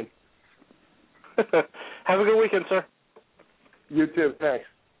machine. Have a good weekend, sir. You too. Thanks.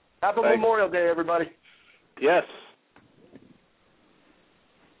 Happy Memorial Day, everybody. Yes.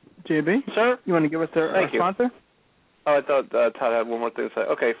 JB? Sir? You want to give us our sponsor? Oh, I thought Todd had one more thing to say.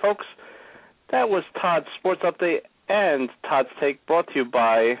 Okay, folks, that was Todd's Sports Update and Todd's Take, brought to you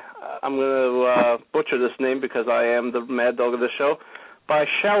by, I'm going to butcher this name because I am the mad dog of the show, by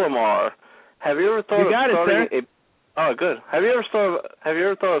Shalimar. Have you ever thought of starting Oh, good. Have you ever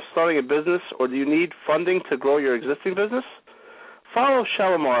thought of starting a business, or do you need funding to grow your existing business? Follow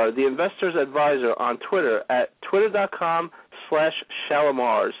Shalimar, the investor's advisor, on Twitter at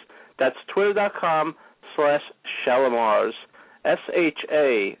twitter.com/Shalimars. That's twitter.com/Shalimars.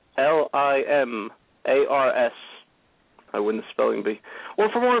 SHALIMARS. I wouldn't the spelling bee. Or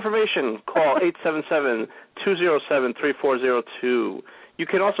for more information, call 877-207-3402. You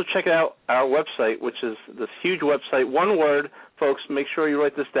can also check out our website, which is this huge website. One word, folks, make sure you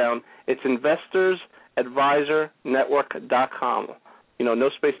write this down. It's investorsadvisornetwork.com. no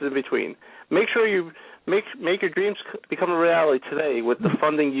spaces in between. Make sure you make your dreams become a reality today with the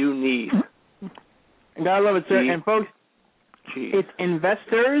funding you need. And I love it, sir. And folks, it's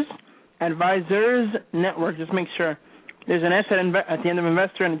Investors Advisors Network. Just make sure there's an S at the end of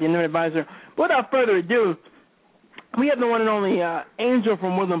investor and at the end of advisor. But without further ado, we have the one and only Angel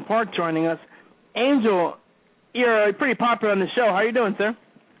from Woodland Park joining us. Angel, you're pretty popular on the show. How are you doing, sir?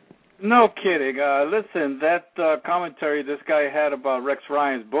 No kidding. Listen, that commentary this guy had about Rex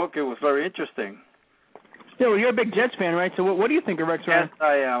Ryan's book, it was very interesting. Yeah, well, you're a big Jets fan, right? So what do you think of Rex Ryan? Yes,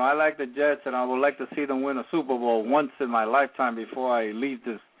 I am. I like the Jets, and I would like to see them win a Super Bowl once in my lifetime before I leave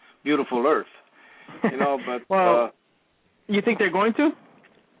this beautiful earth. But... well, you think they're going to?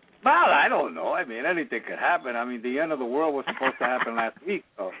 Well, I don't know. I mean, anything could happen. I mean, the end of the world was supposed to happen last week,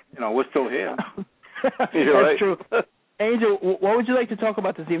 so, we're still here. You're right. That's true. Angel, what would you like to talk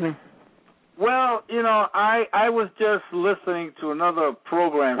about this evening? Well, I was just listening to another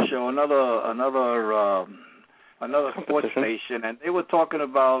program show, another sports station, and they were talking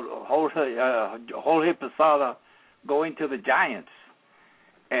about Jorge Posada going to the Giants.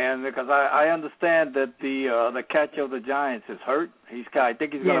 And because I understand that the catcher of the Giants is hurt, I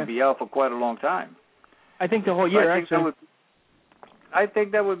think he's going to be out for quite a long time. I think the whole year, actually. I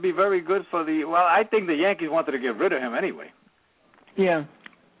think that would be very good for I think the Yankees wanted to get rid of him anyway. Yeah.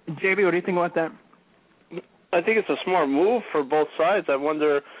 JB, what do you think about that? I think it's a smart move for both sides. I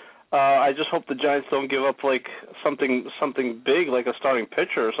wonder, I just hope the Giants don't give up like something big, like a starting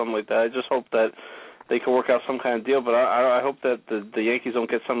pitcher or something like that. I just hope that they can work out some kind of deal, but I hope that the Yankees don't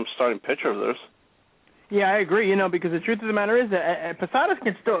get some starting pitcher of theirs. Yeah, I agree, because the truth of the matter is that Posada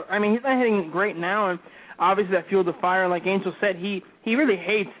can still, he's not hitting great now, and obviously that fueled the fire. Like Angel said, he really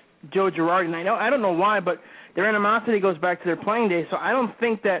hates Joe Girardi, and I don't know why, but their animosity goes back to their playing days, so I don't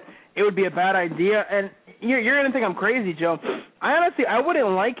think that it would be a bad idea. And you're going to think I'm crazy, Joe. I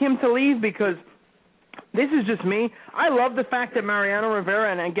wouldn't like him to leave because this is just me. I love the fact that Mariano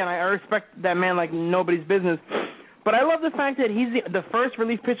Rivera, and again, I respect that man like nobody's business, but I love the fact that he's the first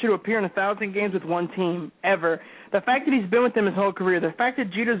relief pitcher to appear in 1,000 games with one team ever. The fact that he's been with them his whole career, the fact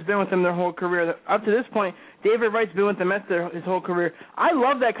that Jeter's been with them their whole career, up to this point, David Wright's been with the Mets his whole career. I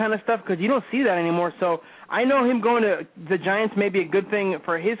love that kind of stuff because you don't see that anymore. So I know him going to the Giants may be a good thing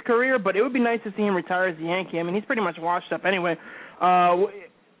for his career, but it would be nice to see him retire as a Yankee. He's pretty much washed up anyway.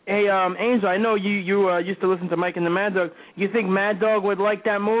 Hey, Angel, I know you used to listen to Mike and the Mad Dog. You think Mad Dog would like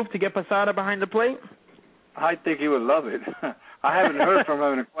that move to get Posada behind the plate? I think he would love it. I haven't heard from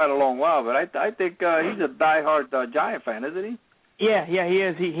him in quite a long while, but I think he's a diehard Giant fan, isn't he? Yeah, he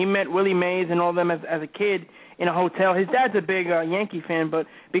is. He met Willie Mays and all them as a kid in a hotel. His dad's a big Yankee fan, but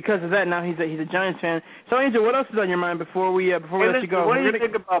because of that, now he's a Giants fan. So, Angel, what else is on your mind before we let you go? What do you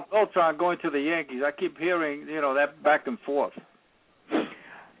think about Beltran going to the Yankees? I keep hearing that back and forth.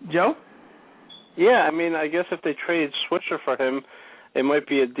 Joe? Yeah, I guess if they trade Switzer for him, it might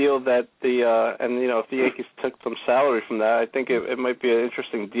be a deal that if the Yankees took some salary from that, I think it might be an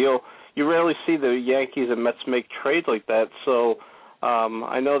interesting deal. You rarely see the Yankees and Mets make trades like that, so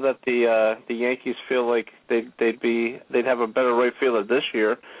I know that the Yankees feel like they'd have a better right fielder this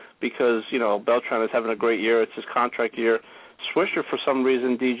year because Beltran is having a great year. It's his contract year. Swisher, for some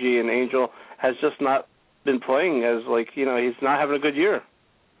reason, DG and Angel has just not been playing as he's not having a good year.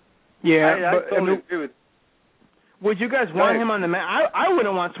 Yeah, I totally agree with. Would you guys want him on the Mets? I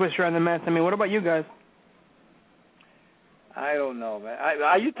wouldn't want Swisher on the Mets. What about you guys? I don't know, man.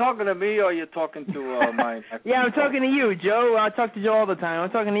 Are you talking to me or are you talking to my Yeah, I'm talking to you, Joe. I talk to Joe all the time.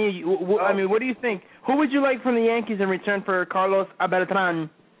 I'm talking to you. What do you think? Who would you like from the Yankees in return for Carlos Beltran?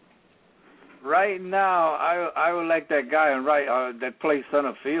 Right now, I would like that guy that plays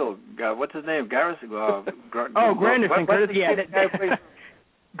center field. What's his name? Garrison? Granderson.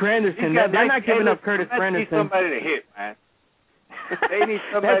 Granderson. They're not giving up Curtis Granderson. They need somebody to hit, man. They need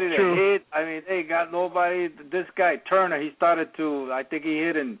somebody to hit. They got nobody. This guy, Turner, he started I think he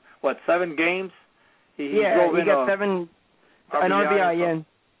hit in, 7 games? He got 7, an RBI,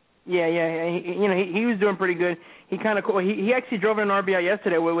 yeah. He was doing pretty good. He kind of he actually drove in an RBI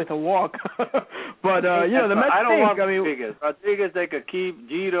yesterday with a walk. But the Mets I don't want Rodriguez. Rodriguez they could keep.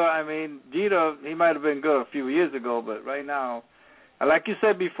 Jeter, he might have been good a few years ago, but right now, like you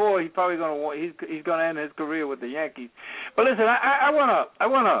said before, he's probably he's gonna end his career with the Yankees. But listen, I wanna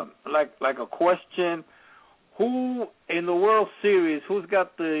like a question. Who in the World Series? Who's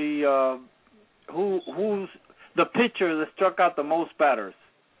got the who's the pitcher that struck out the most batters?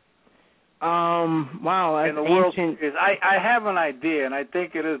 Wow, that's in the World Series. I have an idea, and I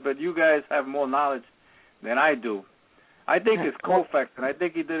think it is, but you guys have more knowledge than I do. I think it's Koufax, and I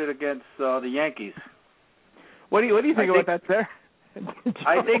think he did it against the Yankees. What do you think about that, sir?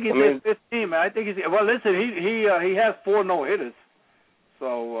 I think he's at 15, man. I think he's well. Listen, he has 4 no-hitters,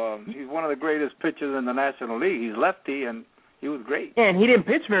 so he's one of the greatest pitchers in the National League. He's lefty, and he was great. Yeah, and he didn't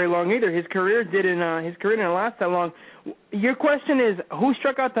pitch very long either. His career didn't last that long. Your question is, who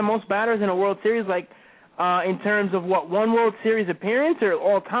struck out the most batters in a World Series? Like, in terms of what, one World Series appearance or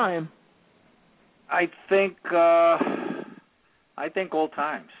all time? I think all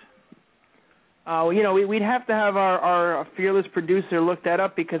times. We'd have to have our fearless producer look that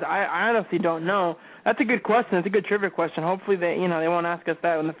up because I honestly don't know. That's a good question. It's a good trivia question. Hopefully they won't ask us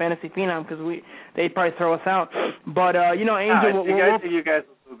that in the Fantasy Phenom because they'd probably throw us out. But Angel, I think you guys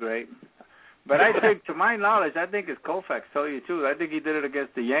will do great. But I think, to my knowledge, I think it's Koufax. Tell you the truth, I think he did it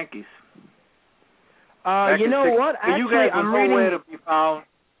against the Yankees. You know what? Actually, you guys I'm were nowhere reading. to be found.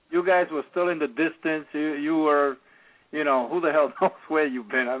 You guys were still in the distance. You were. Who the hell knows where you've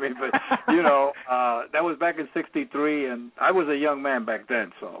been? I mean, but, that was back in '63, and I was a young man back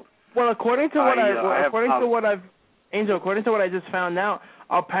then, so. Well, according to what I just found out,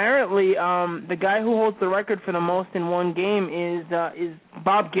 apparently the guy who holds the record for the most in one game is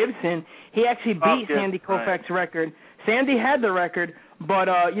Bob Gibson. He actually beat Sandy Koufax's record. Sandy had the record, but,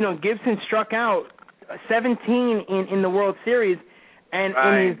 Gibson struck out 17 in the World Series, and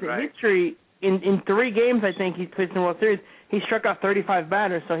in his history, in 3 games, I think he's played in the World Series, he struck out 35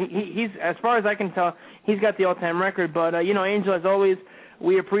 batters. So he's, as far as I can tell, he's got the all-time record. But, Angel, as always,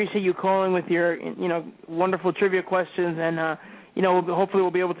 we appreciate you calling with your, wonderful trivia questions. And, hopefully we'll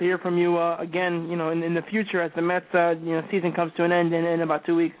be able to hear from you again, in the future as the Mets, season comes to an end in about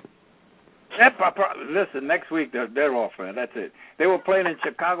 2 weeks. Listen, next week they're off, man. That's it. They were playing in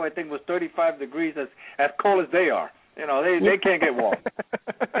Chicago. I think it was 35 degrees, as cold as they are. They can't get warm.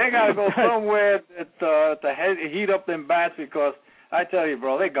 They got to go somewhere to heat up them bats because I tell you,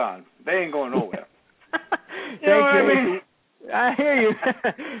 bro, they're gone. They ain't going nowhere. Thank you. I mean? I hear you.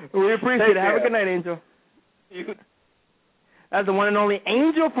 We appreciate it. Have a good night, Angel. That's the one and only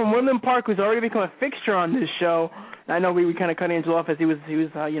Angel from Woodland Park, who's already become a fixture on this show. I know we kind of cut Angel off as he was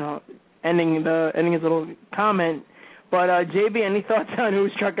ending his little comment. But, JB, any thoughts on who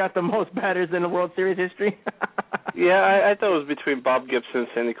struck out the most batters in the World Series history? Yeah, I thought it was between Bob Gibson and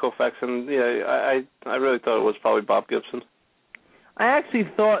Sandy Koufax, and, I really thought it was probably Bob Gibson. I actually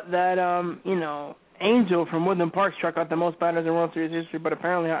thought that, Angel from Woodland Park struck out the most batters in World Series history, but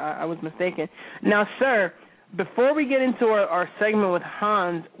apparently I was mistaken. Now, sir, before we get into our segment with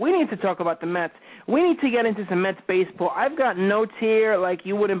Hans, we need to talk about the Mets. We need to get into some Mets baseball. I've got notes here like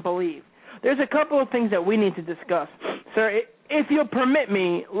you wouldn't believe. There's a couple of things that we need to discuss. Sir, if you'll permit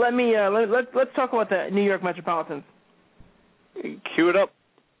me, let's talk about the New York Metropolitans. Cue it up.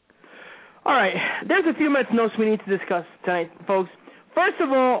 All right. There's a few Mets notes we need to discuss tonight, folks. First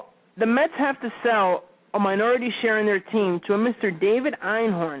of all, the Mets have to sell a minority share in their team to a Mr. David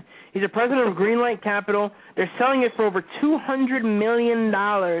Einhorn. He's the president of Greenlight Capital. They're selling it for over $200 million.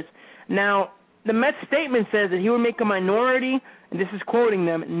 Now, the Mets statement says that he would make a minority, and this is quoting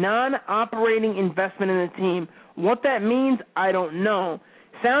them, non-operating investment in the team. What that means, I don't know.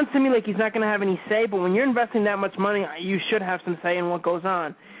 Sounds to me like he's not going to have any say, but when you're investing that much money, you should have some say in what goes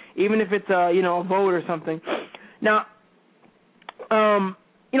on, even if it's a vote or something. Now,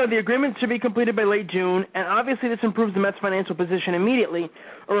 the agreement should be completed by late June, and obviously this improves the Mets' financial position immediately.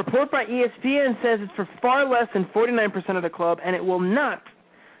 A report by ESPN says it's for far less than 49% of the club, and it will not,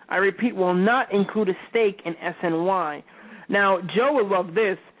 I repeat, will not include a stake in SNY. Now, Joe will love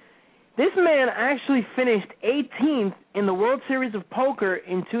this. This man actually finished 18th in the World Series of Poker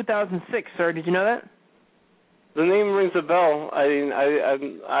in 2006, sir. Did you know that? The name rings a bell.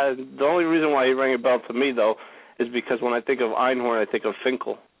 The only reason why he rang a bell to me, though, is because when I think of Einhorn, I think of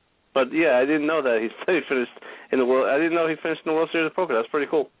Finkel. But, yeah, I didn't know that he finished in the World. I didn't know he finished in the World Series of Poker. That's pretty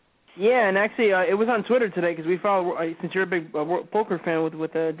cool. Yeah, and actually, it was on Twitter today because we follow. Since you're a big poker fan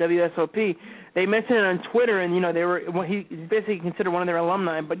with the WSOP, they mentioned it on Twitter, and he's basically considered one of their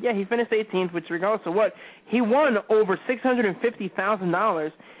alumni. But yeah, he finished 18th, which regardless of what, he won over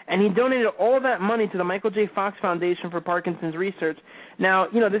 $650,000, and he donated all that money to the Michael J. Fox Foundation for Parkinson's Research. Now,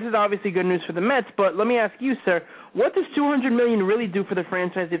 this is obviously good news for the Mets, but let me ask you, sir, what does $200 million really do for the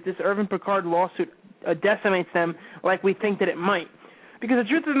franchise if this Irvin Picard lawsuit decimates them like we think that it might? Because the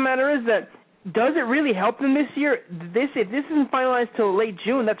truth of the matter is that, does it really help them this year? If this isn't finalized till late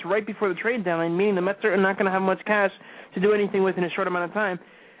June, that's right before the trade deadline, meaning the Mets are not going to have much cash to do anything with in a short amount of time.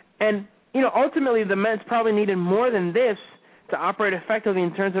 And, ultimately the Mets probably needed more than this to operate effectively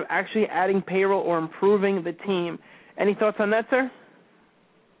in terms of actually adding payroll or improving the team. Any thoughts on that, sir?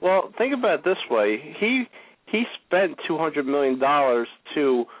 Well, think about it this way. He spent $200 million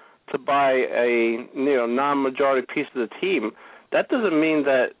to buy a non-majority piece of the team. that doesn't mean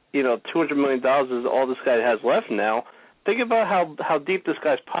that, $200 million is all this guy has left now. Think about how deep this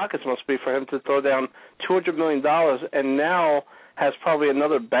guy's pockets must be for him to throw down $200 million and now has probably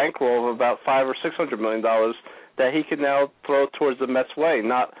another bankroll of about $500 or $600 million that he can now throw towards the Mets' way.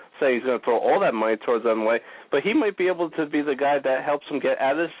 Not saying he's going to throw all that money towards them way, but he might be able to be the guy that helps him get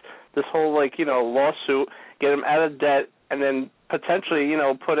out of this whole lawsuit, get him out of debt, and then potentially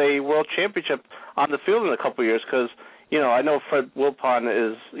put a world championship on the field in a couple of years. Because I know Fred Wilpon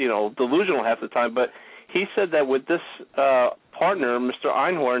is delusional half the time, but he said that with this partner, Mr.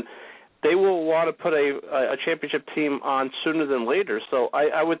 Einhorn, they will want to put a championship team on sooner than later. So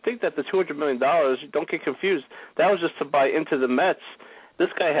I would think that the $200 million, don't get confused, that was just to buy into the Mets. This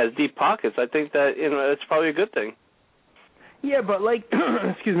guy has deep pockets. I think that it's probably a good thing. Yeah, but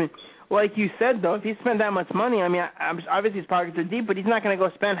excuse me, like you said, though, if he spent that much money, I mean, obviously his pockets are deep, but he's not going to go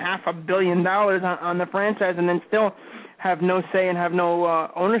spend $500 million on the franchise and then still have no say and have no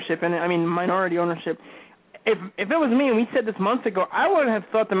ownership in it. I mean, minority ownership. If it was me, and we said this months ago, I would have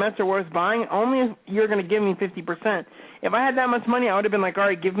thought the Mets are worth buying only if you're going to give me 50%. If I had that much money, I would have been like, all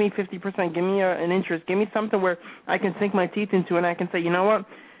right, give me 50%, give me an interest, give me something where I can sink my teeth into and I can say, you know what,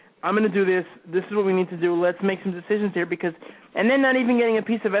 I'm going to do this. This is what we need to do. Let's make some decisions here and then not even getting a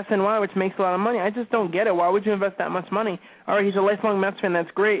piece of SNY, which makes a lot of money. I just don't get it. Why would you invest that much money? All right, he's a lifelong Mets fan. That's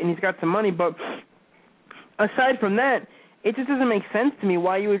great, and he's got some money, but aside from that, it just doesn't make sense to me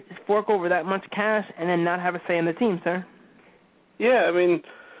why you would fork over that much cash and then not have a say in the team, sir. Yeah, I mean,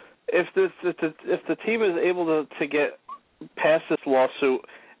 if the team is able to get past this lawsuit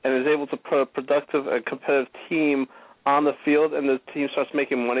and is able to put a productive and competitive team on the field and the team starts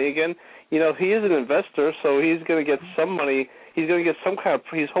making money again, he is an investor, so he's going to get some money. He's going to get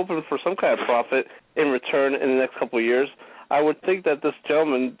he's hoping for some kind of profit in return in the next couple of years. I would think that this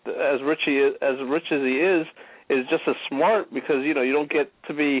gentleman, as rich as he is just as smart because, you don't get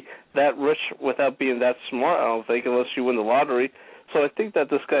to be that rich without being that smart, I don't think, unless you win the lottery. So I think that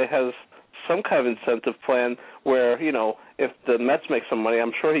this guy has some kind of incentive plan where, if the Mets make some money,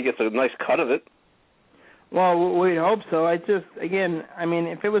 I'm sure he gets a nice cut of it. Well, we'd hope so. If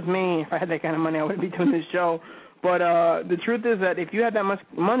it was me, if I had that kind of money, I wouldn't be doing this show. But the truth is that if you had that much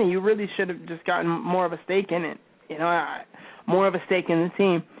money, you really should have just gotten more of a stake in it, more of a stake in the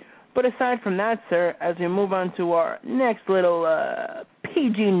team. But aside from that, sir, as we move on to our next little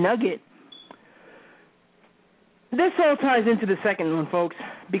PG nugget, this all ties into the second one, folks,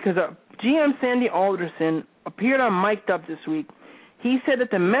 because GM Sandy Alderson appeared on Mic'd Up this week. He said that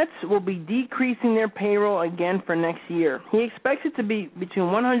the Mets will be decreasing their payroll again for next year. He expects it to be between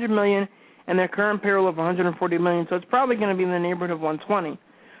 $100 million and their current payroll of $140 million, so it's probably going to be in the neighborhood of $120.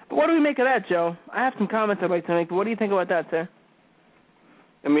 But what do we make of that, Joe? I have some comments I'd like to make, but what do you think about that, sir?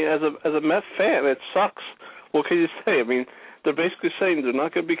 I mean, as a Mets fan, it sucks. What can you say? I mean, they're basically saying they're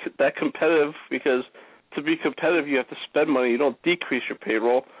not going to be that competitive because to be competitive, you have to spend money. You don't decrease your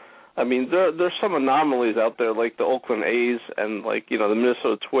payroll. I mean, there's some anomalies out there, like the Oakland A's and the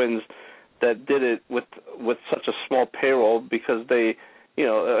Minnesota Twins, that did it with such a small payroll because they,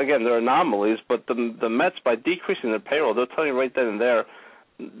 again, they're anomalies. But the Mets, by decreasing their payroll, they're telling you right then and there,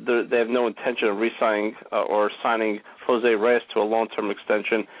 they have no intention of re-signing or signing Jose Reyes to a long-term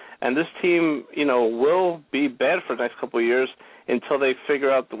extension. And this team, will be bad for the next couple of years until they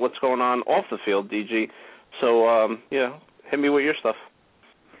figure out what's going on off the field, DG. So, hit me with your stuff.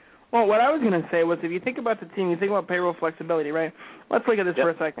 Well, what I was going to say was if you think about the team, you think about payroll flexibility, right? Let's look at this for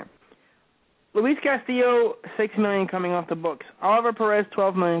a second. Luis Castillo, $6 million coming off the books. Oliver Perez,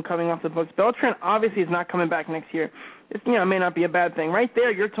 $12 million coming off the books. Beltran obviously is not coming back next year. This, may not be a bad thing. Right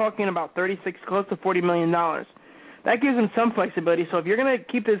there, you're talking about close to $40 million. That gives them some flexibility. So if you're going to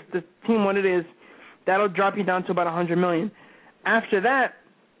keep the team what it is, that'll drop you down to about $100 million. After that,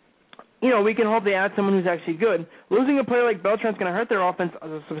 we can hope they add someone who's actually good. Losing a player like Beltran's going to hurt their offense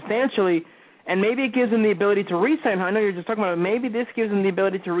substantially, and maybe it gives them the ability to re-sign. I know you're just talking about it. Maybe this gives them the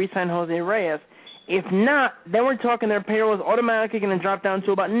ability to re-sign Jose Reyes. If not, then we're talking their payroll is automatically going to drop down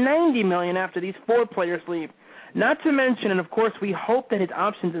to about $90 million after these 4 players leave. Not to mention, and of course we hope that his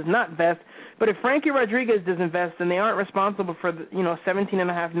option does not vest, but if Frankie Rodriguez doesn't vest, then they aren't responsible for the,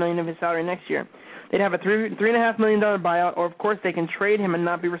 $17.5 million of his salary next year. They'd have a $3.5 million buyout, or of course they can trade him and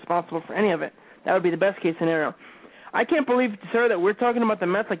not be responsible for any of it. That would be the best case scenario. I can't believe, sir, that we're talking about the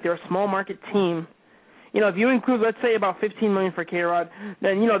Mets like they're a small market team. If you include, let's say, about $15 million for K-Rod,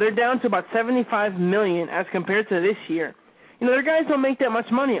 then, they're down to about $75 million as compared to this year. Their guys don't make that much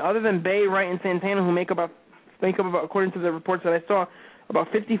money other than Bay, Wright, and Santana, who make up about, according to the reports that I saw, about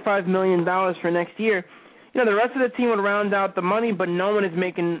 $55 million for next year. the rest of the team would round out the money, but no one is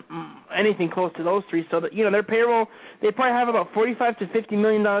making anything close to those three. So that, their payroll, they probably have about $45 to $50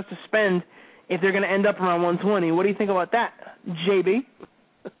 million to spend if they're going to end up around 120. What do you think about that, JB?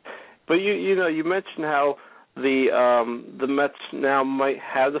 But you mentioned how the Mets now might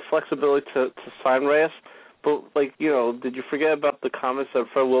have the flexibility to sign Reyes, but did you forget about the comments that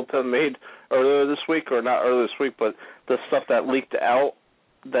Fred Wilpon made earlier this week, or not earlier this week, but the stuff that leaked out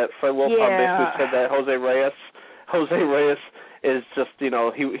that Fred Wilpon basically said that Jose Reyes is just he's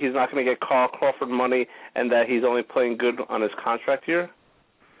not going to get Carl Crawford money, and that he's only playing good on his contract year?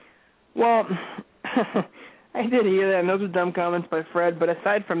 Well, I did hear that, and those were dumb comments by Fred. But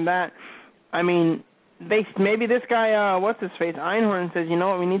aside from that, I mean, maybe this guy, what's his face, Einhorn says, you know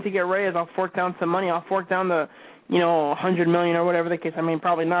what, we need to get Reyes. I'll fork down some money. I'll fork down the, $100 million or whatever the case. I mean,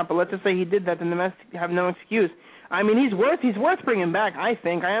 probably not. But let's just say he did that, then the Mets have no excuse. I mean, he's worth bringing back. I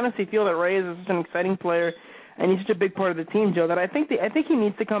think. I honestly feel that Reyes is such an exciting player, and he's such a big part of the team, Joe, that I think he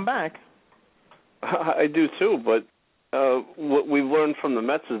needs to come back. I do too, but what we've learned from the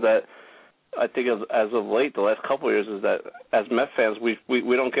Mets is that I think as of late, the last couple of years, is that as Met fans, we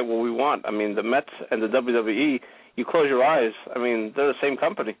don't get what we want. I mean, the Mets and the WWE, you close your eyes. I mean, they're the same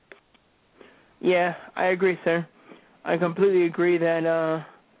company. Yeah, I agree, sir. I completely agree that,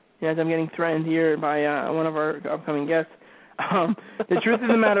 as I'm getting threatened here by one of our upcoming guests, the truth of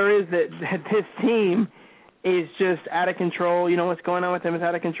the matter is that this team is just out of control. What's going on with them is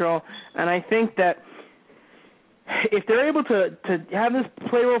out of control. And I think that if they're able to have this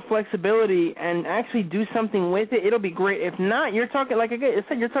payroll flexibility and actually do something with it, it'll be great. If not, you're talking, like I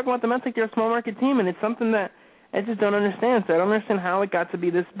said, you're talking about the Mets like they're a small market team, and it's something that I just don't understand. So I don't understand how it got to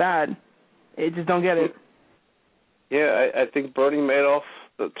be this bad. I just don't get it. Yeah, I think Bernie Madoff,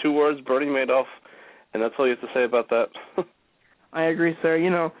 the two words, Bernie Madoff, and that's all you have to say about that. I agree,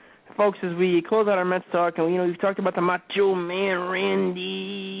 sir. Folks, as we close out our Mets talk, and we've talked about the Macho Man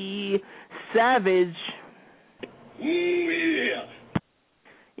Randy Savage. Ooh,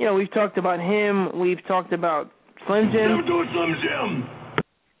 yeah. We've talked about him. We've talked about Slim Jim. Slim Jim.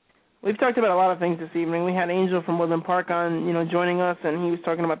 We've talked about a lot of things this evening. We had Angel from Woodland Park on, joining us, and he was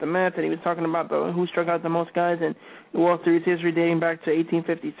talking about the Mets, and he was talking about who struck out the most guys in World Series history dating back to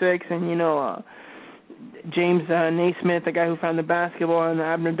 1856, and, James Naismith, the guy who found the basketball, and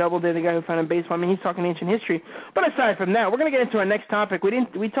Abner Doubleday, the guy who found baseball. I mean, he's talking ancient history. But aside from that, we're going to get into our next topic.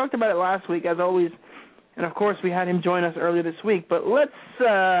 We talked about it last week, as always, and, of course, we had him join us earlier this week. But let's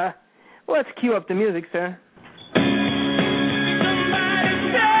cue up the music, sir.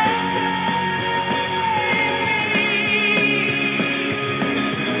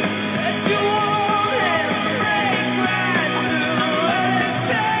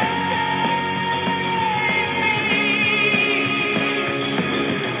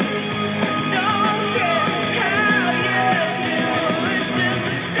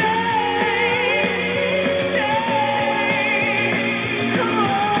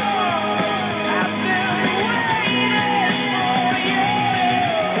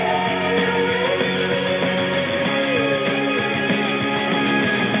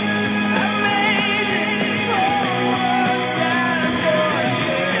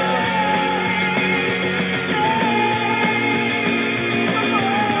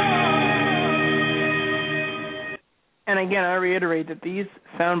 Again, I reiterate that these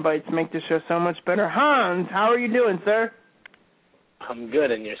sound bites make the show so much better. Hans, how are you doing, sir? I'm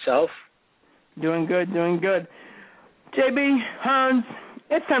good, and yourself? Doing good. JB, Hans,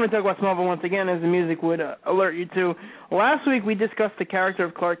 it's time to talk about Smallville once again, as the music would alert you to. Last week we discussed the character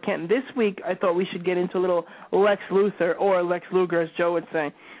of Clark Kent. This week I thought we should get into a little Lex Luthor, or Lex Luger, as Joe would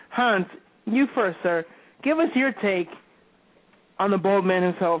say. Hans, you first, sir. Give us your take on the bald man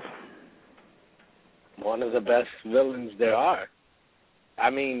himself. One of the best villains there are. I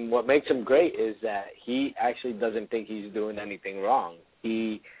mean, what makes him great is that he actually doesn't think he's doing anything wrong.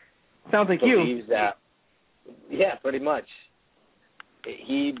 He sounds like believes that. Yeah, pretty much.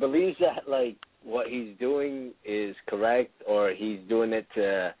 He believes that what he's doing is correct, or he's doing it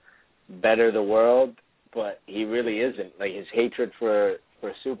to better the world, but he really isn't. His hatred for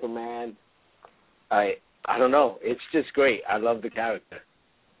Superman, I don't know. It's just great. I love the character.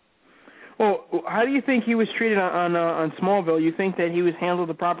 Well, how do you think he was treated on Smallville? You think that he was handled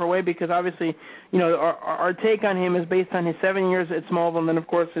the proper way? Because obviously, our take on him is based on his 7 years at Smallville, and then of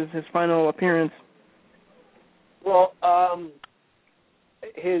course his final appearance. Well,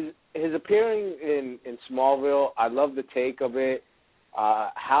 his appearing in Smallville, I love the take of it.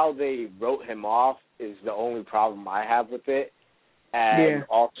 How they wrote him off is the only problem I have with it. And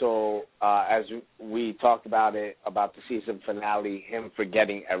also, as we talked about it, about the season finale, him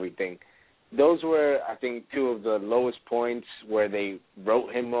forgetting everything. those were, I think, two of the lowest points where they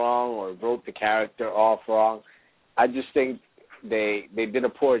wrote him wrong or wrote the character off wrong. I just think they did a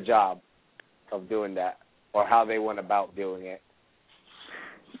poor job of doing that, or how they went about doing it.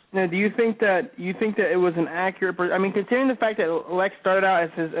 Now, do you think that it was an accurate? I mean, considering the fact that Lex started out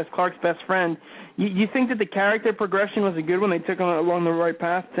as Clark's best friend, you think that the character progression was a good one? They took him along the right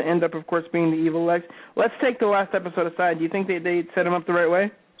path to end up, of course, being the evil Lex. Let's take the last episode aside. Do you think they set him up the right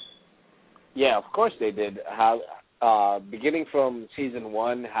way? Yeah, of course they did. How beginning from season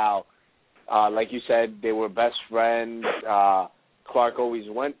 1, how like you said, they were best friends. Clark always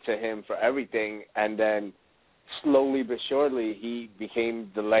went to him for everything, and then slowly but surely he became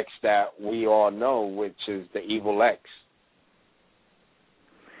the Lex that we all know, which is the evil Lex.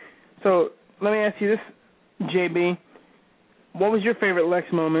 So let me ask you this, JB. What was your favorite Lex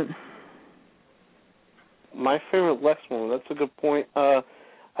moment? My favorite Lex moment, that's a good point.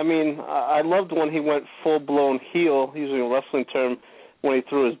 I mean, I loved when he went full-blown heel, using a wrestling term, when he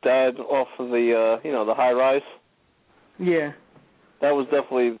threw his dad off of the, the high rise. Yeah. That was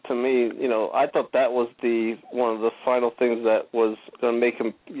definitely, to me, I thought that was one of the final things that was going to make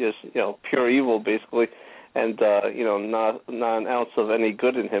him just, pure evil, basically, and, not an ounce of any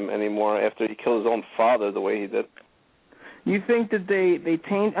good in him anymore after he killed his own father the way he did. You think that they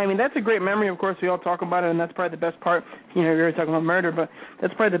taint? I mean, that's a great memory. Of course, we all talk about it, and that's probably the best part. We were talking about murder, but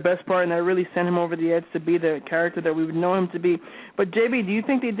that's probably the best part, and that really sent him over the edge to be the character that we would know him to be. But JB, do you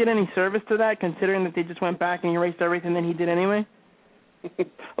think they did any service to that, considering that they just went back and erased everything that he did anyway?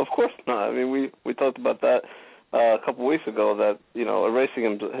 Of course not. I mean, we talked about that a couple weeks ago. That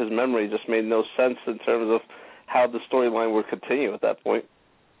erasing his memory just made no sense in terms of how the storyline would continue at that point.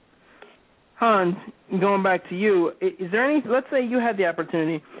 Hans, going back to you, is there any? Let's say you had the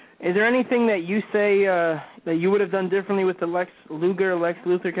opportunity. Is there anything that you say that you would have done differently with the Lex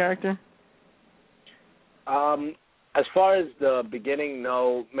Luthor character? As far as the beginning,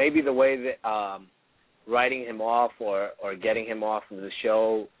 no. Maybe the way that writing him off or getting him off of the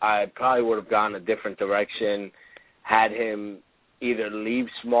show, I probably would have gone a different direction. Had him either leave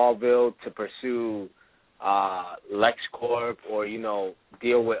Smallville to pursue LexCorp, or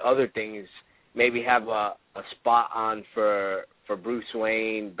deal with other things. Maybe have a spot on for Bruce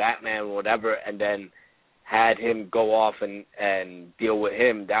Wayne, Batman, whatever, and then had him go off and deal with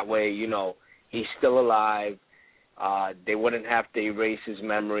him. That way, he's still alive. They wouldn't have to erase his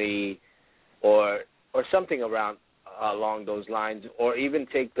memory, or something along those lines, or even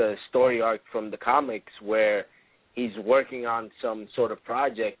take the story arc from the comics where he's working on some sort of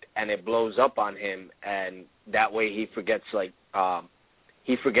project and it blows up on him, and that way he forgets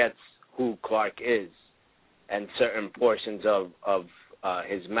who Clark is and certain portions of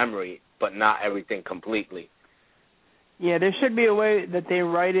his memory, but not everything completely. Yeah, there should be a way that they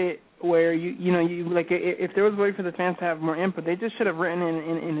write it where you like, if there was a way for the fans to have more input, they just should have written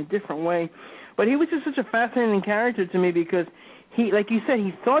in a different way. But he was just such a fascinating character to me because he, like you said,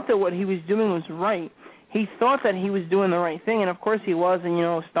 he thought that what he was doing was right. He thought that he was doing the right thing, and of course he was,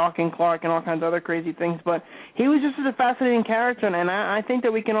 and stalking Clark and all kinds of other crazy things. But he was just such a fascinating character, and I think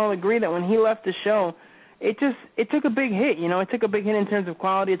that we can all agree that when he left the show, it took a big hit. It took a big hit in terms of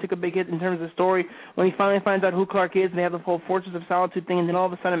quality. It took a big hit in terms of story. When he finally finds out who Clark is, and they have the whole Fortress of Solitude thing, and then all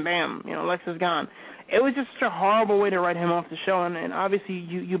of a sudden, bam, Lex is gone. It was just such a horrible way to write him off the show, and obviously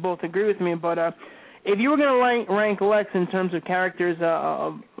you both agree with me, but if you were going to rank Lex in terms of characters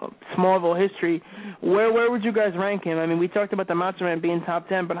of Smallville history, where would you guys rank him? I mean, we talked about the Macho Man being top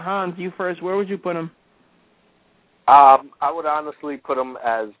 10, but Hans, you first, where would you put him? I would honestly put him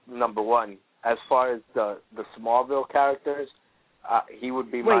as number 1. As far as the Smallville characters, he would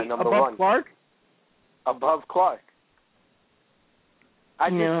be my number 1. Above Clark? Above Clark. I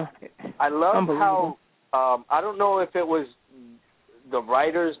love how, I don't know if it was the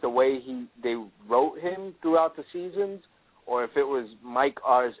writers, the way they wrote him throughout the seasons, or if it was Mike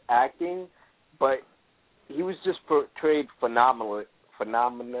R's acting, but he was just portrayed phenomenally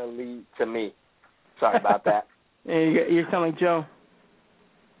to me. Sorry about that. You sound like Joe.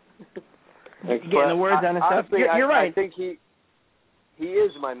 Thanks, getting the words on and stuff. Honestly, You're right. I think he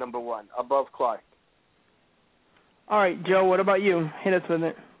is my number 1, above Clark. All right, Joe, what about you? Hit us with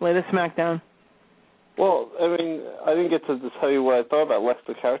it. Lay the smack down. Well, I mean, I didn't get to tell you what I thought about Lex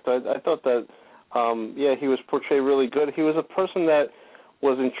the character. I thought that, he was portrayed really good. He was a person that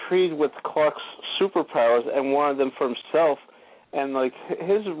was intrigued with Clark's superpowers and wanted them for himself. And, like,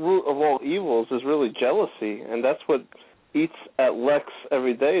 his root of all evils is really jealousy. And that's what eats at Lex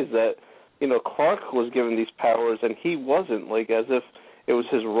every day, is that, Clark was given these powers and he wasn't, like, as if it was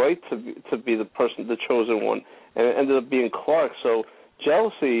his right to be the person, the chosen one. And it ended up being Clark. So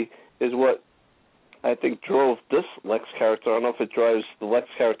jealousy is what I think drove this Lex character. I don't know if it drives the Lex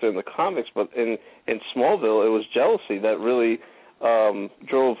character in the comics, but in Smallville, it was jealousy that really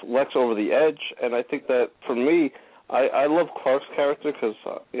drove Lex over the edge. And I think that, for me, I love Clark's character because,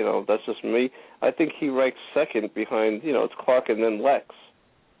 that's just me. I think he ranks second behind, it's Clark and then Lex.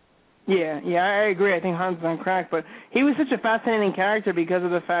 Yeah, I agree. I think Hans is on crack, but he was such a fascinating character because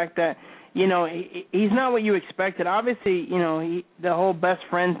of the fact that, he's not what you expected. Obviously, the whole best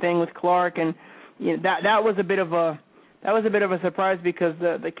friend thing with Clark, and that was a bit of a surprise because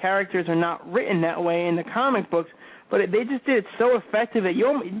the characters are not written that way in the comic books, but they just did it so effective that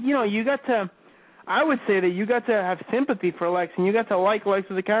you got to. I would say that you got to have sympathy for Lex, and you got to like Lex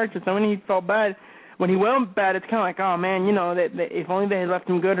as a character. So when he felt bad, when he went bad, it's kind of like, oh man, that if only they had left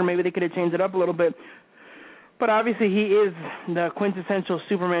him good, or maybe they could have changed it up a little bit. But obviously, he is the quintessential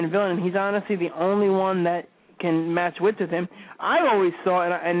Superman villain, and he's honestly the only one that can match wits with him. I've always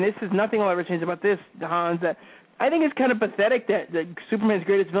thought, and this is nothing will ever change about this, Hans, that I think it's kind of pathetic that Superman's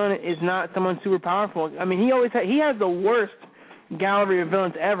greatest villain is not someone super powerful. I mean, he has the worst gallery of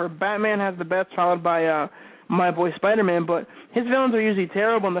villains ever. Batman has the best, followed by my boy Spider-Man, but his villains are usually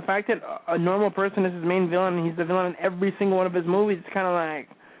terrible, and the fact that a normal person is his main villain and he's the villain in every single one of his movies, it's kind of like,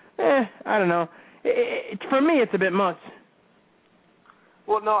 I don't know. For me, it's a bit much.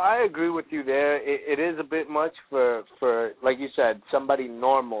 Well, no, I agree with you there. It is a bit much for like you said, somebody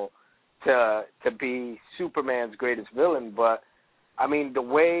normal to be Superman's greatest villain. But I mean, the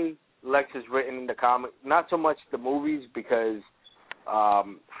way Lex is written in the comic, not so much the movies, because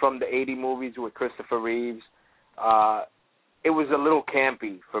from the 80 movies with Christopher Reeves, it was a little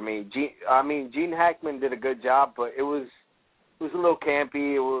campy for me. Gene Hackman did a good job, but it was a little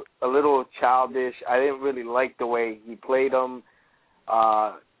campy, it was a little childish. I didn't really like the way he played him.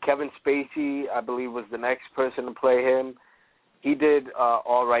 Kevin Spacey, I believe, was the next person to play him. He did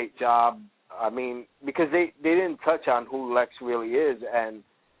all right job. I mean, because they didn't touch on who Lex really is, and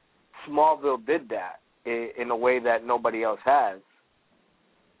Smallville did that in a way that nobody else has.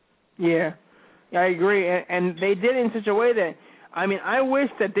 Yeah, I agree, and they did it in such a way that, I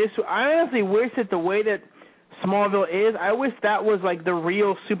honestly wish that the way that Smallville is, I wish that was like the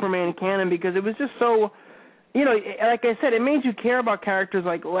real Superman canon, because it was just so, like I said, it made you care about characters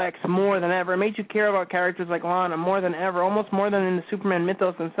like Lex more than ever. It made you care about characters like Lana more than ever, almost more than in the Superman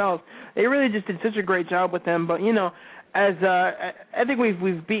mythos themselves. They really just did such a great job with them. But as I think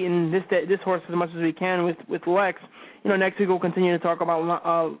we've beaten this horse as much as we can with Lex. Next week we'll continue to talk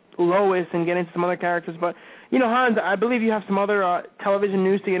about Lois and get into some other characters. But Hans, I believe you have some other television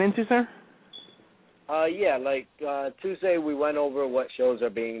news to get into, sir. Tuesday we went over what shows are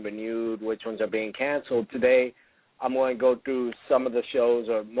being renewed, which ones are being canceled. Today I'm going to go through some of the shows,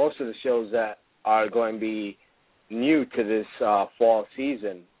 or most of the shows that are going to be new to this fall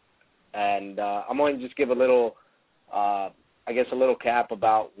season. And I'm going to just give a little, a little cap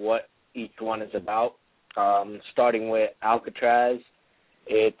about what each one is about. Starting with Alcatraz,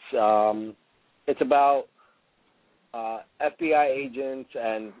 it's about FBI agents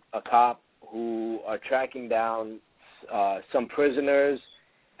and a cop who are tracking down some prisoners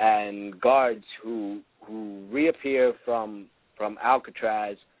and guards who reappear from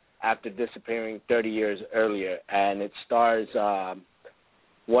Alcatraz after disappearing 30 years earlier. And it stars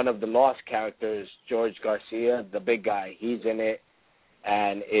one of the Lost characters, George Garcia, the big guy. He's in it,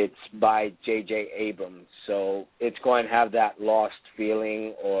 and it's by J.J. Abrams. So it's going to have that Lost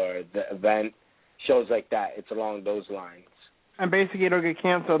feeling, or the event, shows like that. It's along those lines. And basically it'll get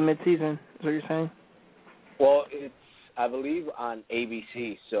canceled mid-season, is what you're saying? Well, it's, I believe, on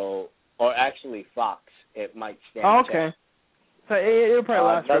ABC, or actually Fox. It might stand. Oh, okay. So it'll probably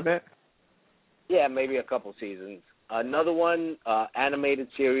last for a bit. Yeah, maybe a couple seasons. Another one, animated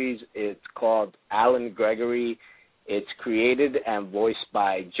series, it's called Alan Gregory. It's created and voiced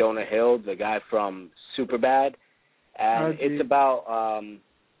by Jonah Hill, the guy from Superbad. And it's about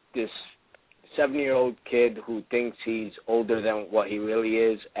this 7-year-old kid who thinks he's older than what he really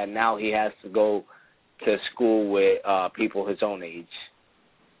is, and now he has to go to school with people his own age.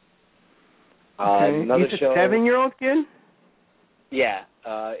 Another He's a show, 7-year-old kid? Yeah.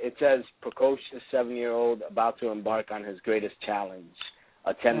 It says precocious 7-year-old about to embark on his greatest challenge,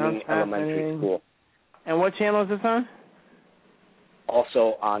 attending elementary school. And what channel is this on?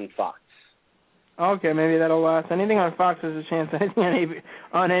 Also on Fox. Okay, maybe that'll last. Anything on Fox has a chance. Anything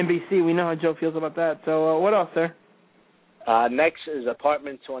on NBC, we know how Joe feels about that. So what else, sir? Next is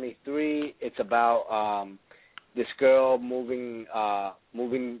Apartment 23. It's about this girl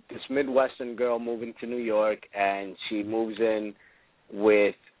this Midwestern girl moving to New York, and she moves in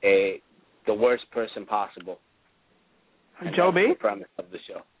with the worst person possible. Joe B? That's the premise of the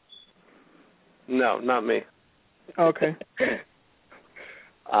show. No, not me. Okay.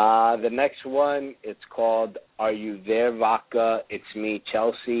 The next one, it's called Are You There, Vodka? It's Me,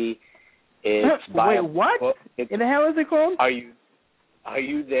 Chelsea. It's by Wait, what? What the hell is it called? Are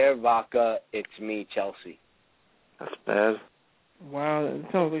You There, Vodka? It's Me, Chelsea. That's bad. Wow,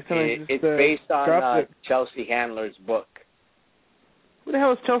 that sounds like something It's based on Chelsea Handler's book. Who the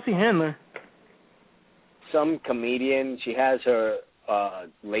hell is Chelsea Handler? Some comedian. She has her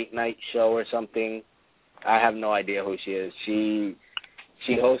late night show or something. I have no idea who she is. She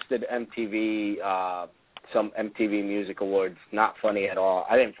hosted MTV, some MTV Music Awards. Not funny at all.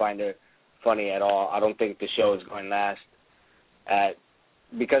 I didn't find her funny at all. I don't think the show is going to last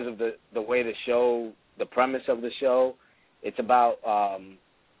because of the way the premise of the show. It's about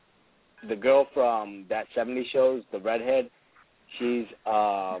the girl from that 70s shows, the redhead. She's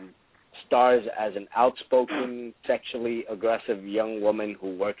stars as an outspoken, sexually aggressive young woman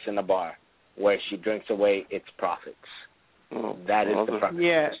who works in a bar where she drinks away its profits. Oh, that is the premise.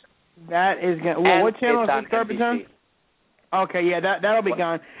 Yeah, that is going to... What channel is this garbage on? Okay, yeah, that'll be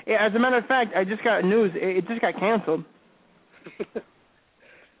gone. Yeah, as a matter of fact, I just got news. It just got canceled.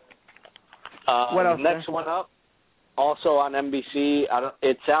 What else? Next one up, also on NBC.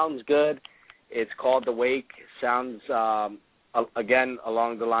 It sounds good. It's called The Wake. Sounds, again,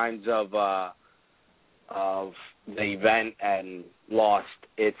 along the lines of the event and Lost.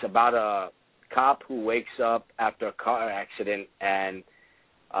 It's about a cop who wakes up after a car accident, and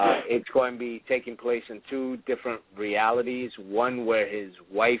it's going to be taking place in two different realities, one where his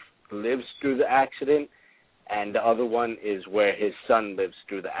wife lives through the accident, and the other one is where his son lives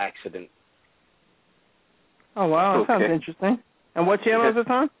through the accident. Oh, wow, that sounds interesting. And what channel is this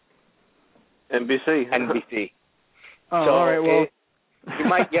on? NBC. Oh, so all right, well... you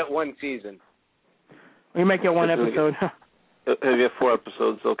might get one season. You might get one episode. If you have 4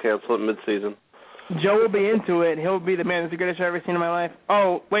 episodes, they'll cancel it mid-season. Joe will be into it. He'll be the man. It's the greatest show I've ever seen in my life.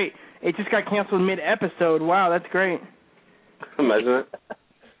 Oh, wait. It just got canceled mid-episode. Wow, that's great. Imagine it.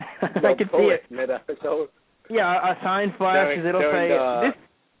 I can see it. Mid-episode? Yeah, a sign flash because it'll say...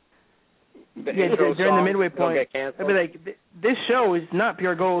 during the midway point. It'll be like, this show is not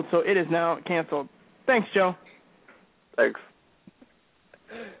pure gold, so it is now canceled. Thanks, Joe. Thanks.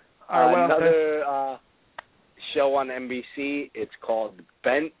 Another show on NBC. It's called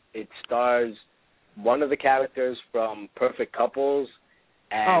Bent. It stars one of the characters from Perfect Couples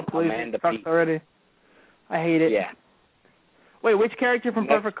and Amanda Peet. Already. I hate it. Yeah. Wait, which character from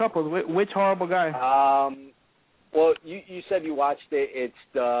Perfect Couples? Which horrible guy? Well, you said you watched it. It's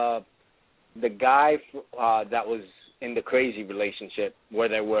the guy that was in the crazy relationship where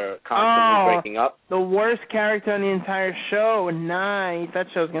they were constantly breaking up. The worst character on the entire show. Nice. That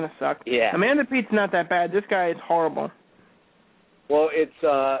show's going to suck. Yeah. Amanda Peet's not that bad. This guy is horrible. Well,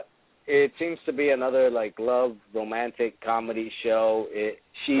 it seems to be another, like, love, romantic comedy show.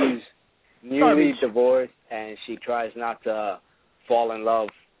 She's newly divorced, and she tries not to fall in love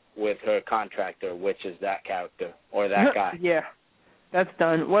with her contractor, which is that character, or that guy. Yeah. That's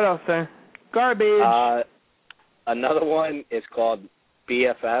done. What else, sir? Garbage. Another one is called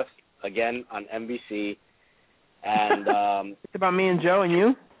BFF, again on NBC, and it's about me and Joe and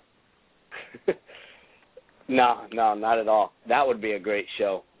you. No, not at all. That would be a great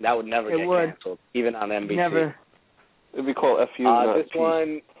show. That would never get canceled, even on NBC. Never. It'd be called FU. This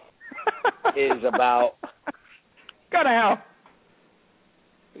one is about. Go to hell.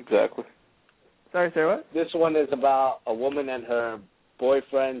 Exactly. Sorry, sir. What? This one is about a woman and her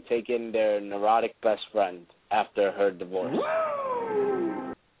boyfriend taking their neurotic best friend after her divorce.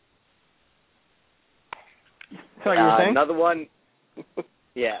 Sorry, you were saying? Another one.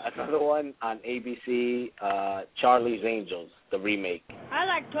 Yeah, another one on ABC, Charlie's Angels, the remake. I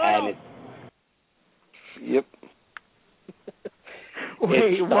like turtles. Yep.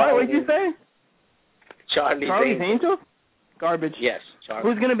 Wait, what did you say? Charlie's Angels? Garbage. Yes, Charlie.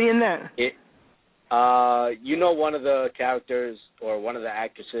 Who's going to be in that? You know one of the characters or one of the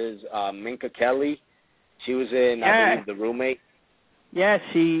actresses, Minka Kelly. She was in, I believe, The Roommate. Yeah,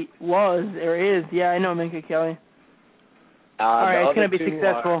 she was or is. Yeah, I know Minka Kelly. All right, it's going to be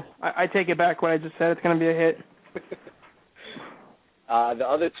successful. I take it back what I just said. It's going to be a hit. The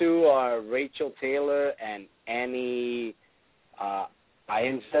other two are Rachel Taylor and Annie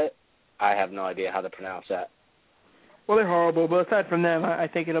Einstein. I have no idea how to pronounce that. Well, they're horrible, but aside from them, I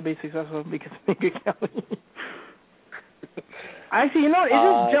think it'll be successful because of Minka Kelly. Actually, you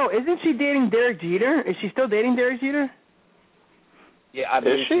know, isn't she dating Derek Jeter? Is she still dating Derek Jeter? Yeah, I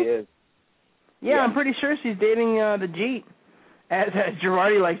believe she is. Yeah, I'm pretty sure she's dating the Jeet, as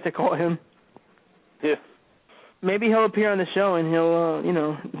Girardi likes to call him. Yeah. maybe he'll appear on the show and he'll,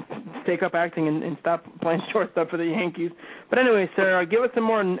 take up acting and stop playing shortstop for the Yankees. But anyway, sir, give us some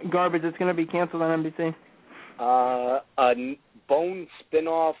more garbage that's going to be canceled on NBC. A Bone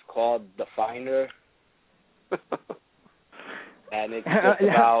spinoff called The Finder. And it's just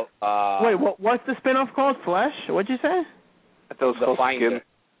about... Wait, what's the spinoff called? Flesh? What'd you say? I thought it was The called Finder. Skin.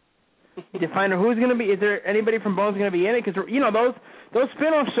 The Finder. Who's going to be... Is there anybody from Bone's going to be in it? Because, those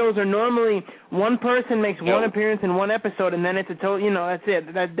spinoff shows are normally one person makes one appearance in one episode, and then it's a total... that's it.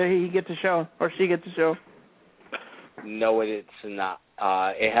 He gets a show, or she gets a show. No, it's not.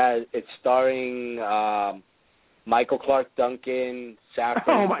 It's starring Michael Clark Duncan, Saffron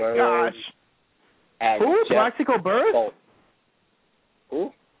Oh, my Burrows, gosh. and Who? Jeff Plaxico Burress? Bolt.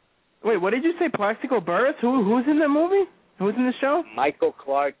 Who? Wait, what did you say? Plaxico Burress? Who's in that movie? Who's in the show? Michael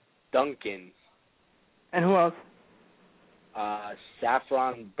Clark Duncan. And who else?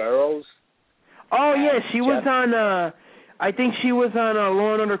 Saffron Burrows. Oh, yeah, she was on, I think she was on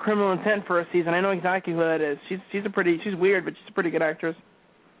Law and Order Criminal Intent for a season. I know exactly who that is. She's weird, but she's a pretty good actress.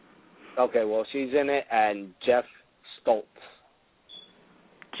 Okay, well, she's in it, and Jeff Stoltz.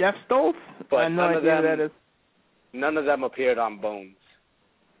 Jeff Stoltz? But I have no idea who that is. None of them appeared on Bones.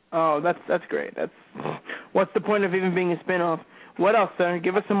 Oh, that's great. What's the point of even being a spinoff? What else, sir?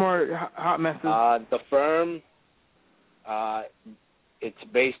 Give us some more hot messes. The Firm, it's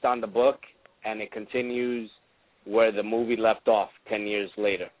based on the book, and it continues where the movie left off 10 years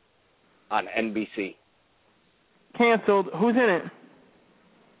later on NBC. Canceled. Who's in it?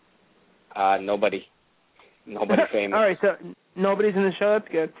 Nobody. Nobody famous. All right, so nobody's in the show.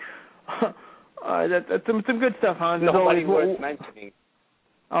 That's good. That's some good stuff, Hans. Nobody worth mentioning.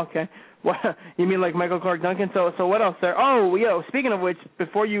 Okay. What, you mean like Michael Clark Duncan? So what else there? Oh, speaking of which,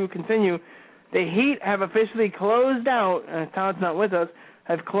 before you continue, the Heat have officially closed out, and Todd's not with us,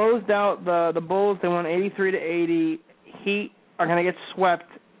 have closed out the Bulls. They won 83-80. Heat are going to get swept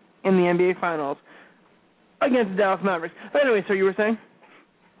in the NBA Finals against the Dallas Mavericks. But anyway, so you were saying?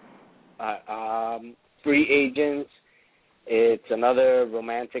 Free Agents. It's another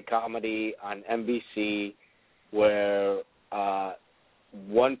romantic comedy on NBC where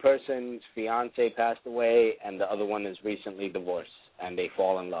one person's fiance passed away and the other one is recently divorced, and they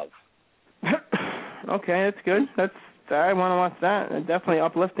fall in love. Okay, that's good. I want to watch that. Definitely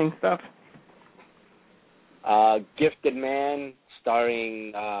uplifting stuff. Gifted Man,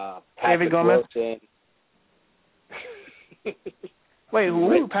 starring David Patrick Gomez. Wilson. Wait,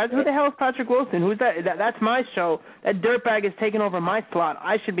 who the hell is Patrick Wilson? Who's that? That's my show. That dirtbag is taking over my slot.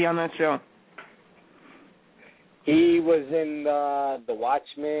 I should be on that show. He was in The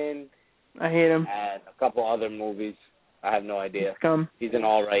Watchmen. I hate him. And a couple other movies. I have no idea. Scum. He's an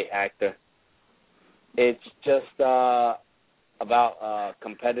all-right actor. It's just about a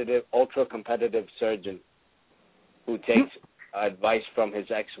ultra-competitive surgeon who takes advice from his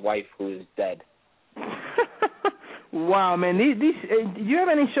ex-wife who is dead. Wow, man. These do you have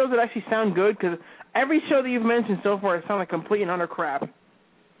any shows that actually sound good? Because every show that you've mentioned so far sounds like complete and utter crap.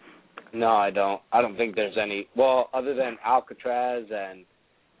 No, I don't. I don't think there's any. Well, other than Alcatraz and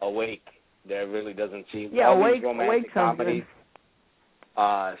Awake, there really doesn't seem. Yeah, all Awake. These romantic comedies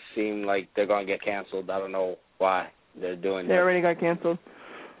seem like they're going to get canceled. I don't know why they're doing that. They already got canceled.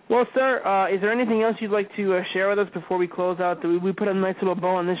 Well, sir, is there anything else you'd like to share with us before we close out? Do we put a nice little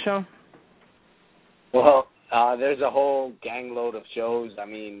bow on this show? Well, there's a whole gang load of shows. I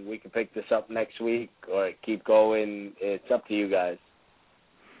mean, we can pick this up next week or keep going. It's up to you guys.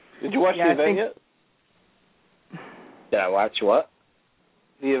 Did you watch the event yet? Did I watch what?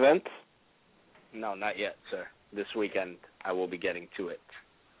 The event? No, not yet, sir. This weekend I will be getting to it.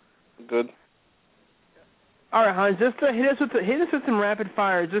 Good. All right, Hans, just hit us with some rapid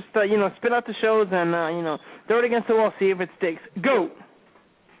fire. Just spit out the shows and throw it against the wall, see if it sticks. Go.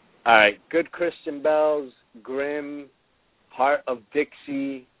 All right. Good Christian Bells, Grimm, Heart of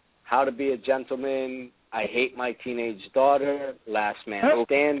Dixie, How to Be a Gentleman, I Hate My Teenage Daughter, Last Man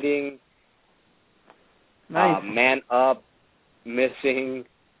Standing, nice. Man Up, Missing,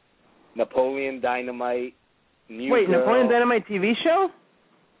 Napoleon Dynamite, New Wait, Girl. Napoleon Dynamite TV show?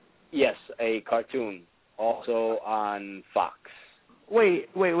 Yes, a cartoon, also on Fox. Wait.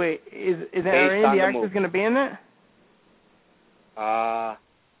 Is Based any of on the the actors movie. going to be in that?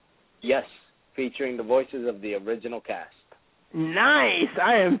 Yes, featuring the voices of the original cast. Nice.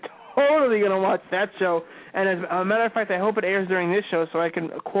 I am totally going to watch that show. And as a matter of fact, I hope it airs during this show so I can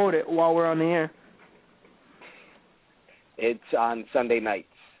quote it while we're on the air. It's on Sunday nights,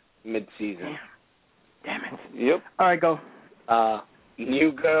 mid-season. Damn it. Yep. All right, go.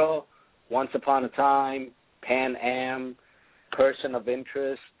 New Girl, Once Upon a Time, Pan Am, Person of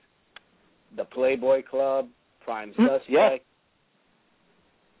Interest, The Playboy Club, Prime Suspect. Yeah.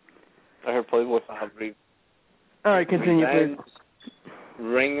 I heard Playboy. All right, continue, Revenge, please.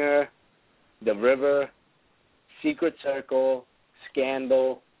 Ringer, The River, Secret Circle,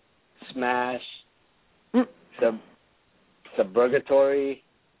 Scandal, Smash, Suburgatory,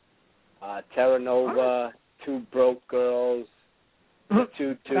 Terra Nova, Two Broke Girls, The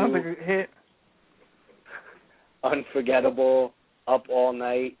 2-2, Sounds like a hit. Unforgettable, Up All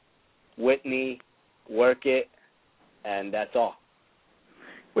Night, Whitney, Work It, and that's all.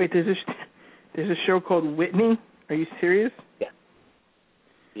 Wait, there's a show called Whitney? Are you serious? Yeah.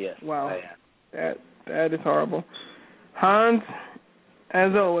 Yes. Wow. I am. That is horrible. Hans,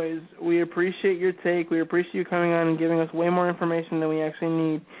 as always, we appreciate your take. We appreciate you coming on and giving us way more information than we actually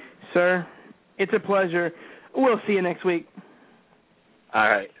need. Sir, it's a pleasure. We'll see you next week. All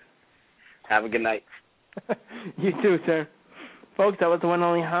right. Have a good night. You too, sir. Folks, that was the one and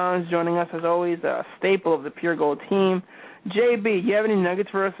only Hans joining us, as always, a staple of the Pure Gold team. JB, do you have any nuggets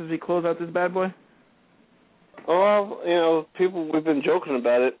for us as we close out this bad boy? Well, we've been joking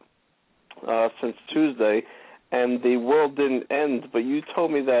about it since Tuesday, and the world didn't end. But you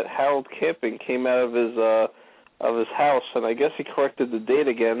told me that Harold Camping came out of his house, and I guess he corrected the date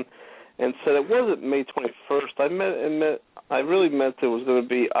again and said it wasn't May 21st. I really meant it was going to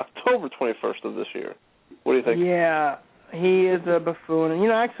be October 21st of this year. What do you think? Yeah, he is a buffoon.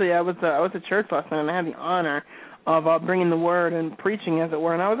 And actually, I was at church last night, and I had the honor of bringing the word and preaching, as it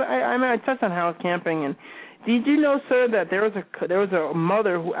were. And I touched on Harold Camping. And did you know, sir, that there was a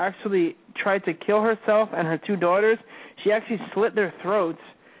mother who actually tried to kill herself and her two daughters? She actually slit their throats,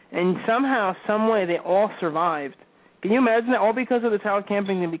 and somehow, some way, they all survived. Can you imagine that? All because of this Harold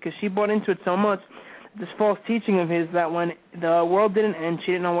Camping thing, because she bought into it so much, this false teaching of his, that when the world didn't end,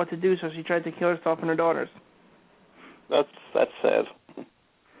 she didn't know what to do, so she tried to kill herself and her daughters. That's sad.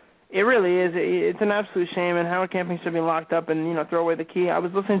 It really is. It's an absolute shame, and Harold Camping should be locked up and throw away the key. I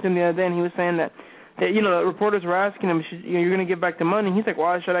was listening to him the other day, and he was saying that the reporters were asking him, "You're going to give back the money?" And he's like,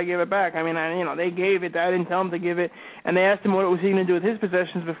 "Why should I give it back? I mean, they gave it. I didn't tell him to give it." And they asked him what was he going to do with his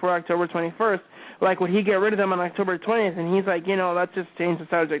possessions before October 21st. Like, would he get rid of them on October 20th? And he's like, let's just change the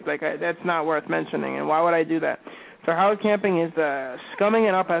subject. Like, that's not worth mentioning, and why would I do that? So Harold Camping is scumming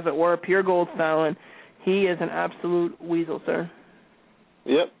it up, as it were, pure gold style, and he is an absolute weasel, sir.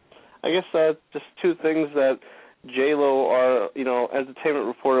 Yep. I guess just two things that J-Lo, our entertainment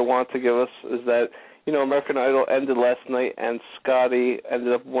reporter, wanted to give us is that American Idol ended last night, and Scotty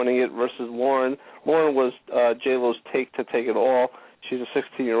ended up winning it versus Lauren. Lauren was J-Lo's take to take it all. She's a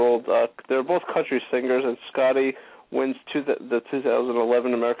 16-year-old. They're both country singers, and Scotty wins the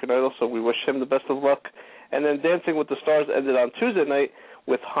 2011 American Idol, so we wish him the best of luck. And then Dancing with the Stars ended on Tuesday night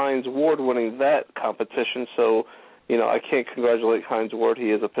with Hines Ward winning that competition. So, I can't congratulate Hines Ward.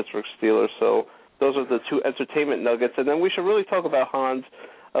 He is a Pittsburgh Steeler. So those are the two entertainment nuggets. And then we should really talk about Hans,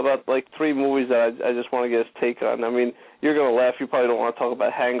 about like three movies that I just want to get his take on. I mean, you're going to laugh. You probably don't want to talk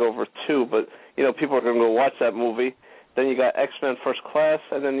about Hangover 2, but, people are going to go watch that movie. Then you got X-Men First Class,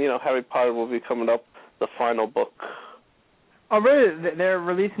 and then, Harry Potter movie coming up, the final book. Oh, really? They're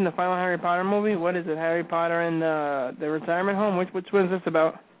releasing the final Harry Potter movie? What is it, Harry Potter and the retirement home? Which one is this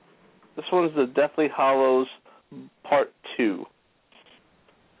about? This one's the Deathly Hallows Part 2.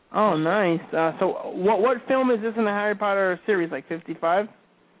 Oh, nice. So what film is this in the Harry Potter series, like 55?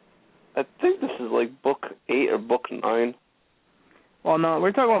 I think this is like book 8 or book 9. Well, no,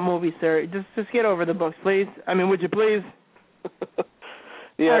 we're talking about movies, sir. Just get over the books, please. I mean, would you please?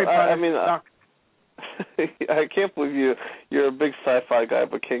 Yeah, I mean, I can't believe you're a big sci-fi guy,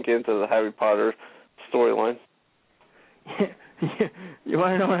 but can't get into the Harry Potter storyline. You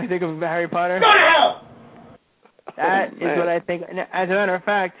want to know what I think of Harry Potter? Go to hell! That is what I think. As a matter of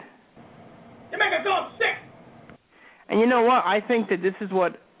fact, You make a dog sick! And you know what? I think that this is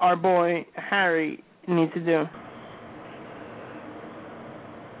what our boy Harry needs to do.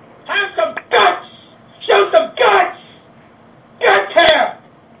 Have some guts! Show some guts! Guts here!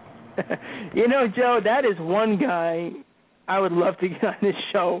 Joe, that is one guy I would love to get on this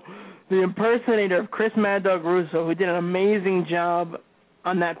show. The impersonator of Chris Mad Dog Russo, who did an amazing job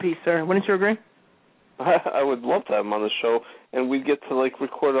on that piece, sir. Wouldn't you agree? I would love to have him on the show, and we'd get to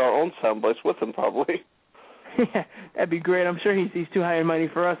record our own sound bites with him, probably. Yeah, that'd be great. I'm sure he's too high and mighty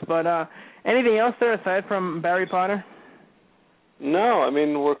for us. But anything else there aside from Harry Potter? No, I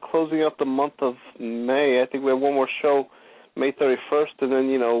mean, we're closing out the month of May. I think we have one more show, May 31st, and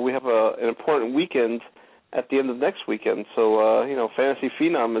then, we have an important weekend at the end of next weekend. So, Fantasy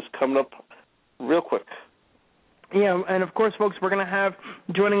Phenom is coming up real quick. Yeah, and of course, folks, we're going to have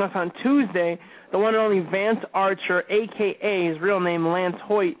joining us on Tuesday the one and only Vance Archer, a.k.a. his real name, Lance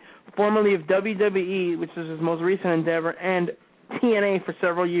Hoyt, formerly of WWE, which is his most recent endeavor, and TNA for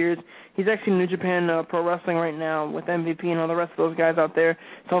several years. He's actually in New Japan Pro Wrestling right now with MVP and all the rest of those guys out there.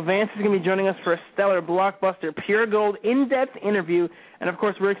 So Vance is going to be joining us for a stellar, blockbuster, pure gold, in-depth interview, and of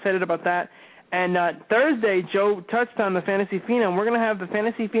course, we're excited about that. And Thursday, Joe touched on the Fantasy Phenom. We're going to have the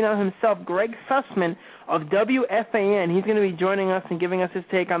Fantasy Phenom himself, Greg Sussman of WFAN. He's going to be joining us and giving us his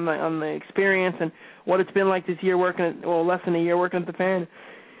take on the experience and what it's been like this year working, less than a year working at the Fan.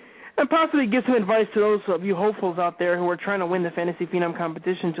 And possibly give some advice to those of you hopefuls out there who are trying to win the Fantasy Phenom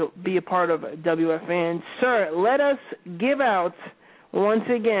competition to be a part of WFAN. Sir, let us give out, once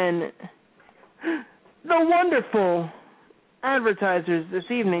again, the wonderful advertisers this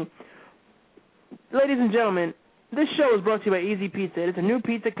evening. Ladies and gentlemen, this show is brought to you by Easy Pizza. It is a new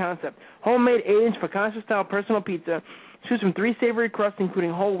pizza concept. Homemade 8-inch focaccia-style personal pizza. Choose from 3 savory crusts,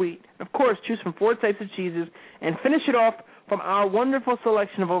 including whole wheat. Of course, choose from 4 types of cheeses. And finish it off from our wonderful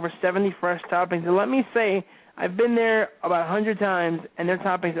selection of over 70 fresh toppings. And let me say, I've been there about 100 times, and their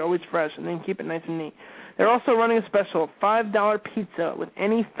toppings are always fresh, and they keep it nice and neat. They're also running a special $5 pizza with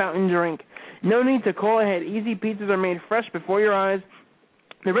any fountain drink. No need to call ahead. Easy pizzas are made fresh before your eyes.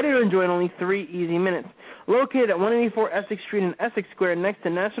 They're ready to enjoy in only 3 easy minutes. Located at 184 Essex Street in Essex Square next to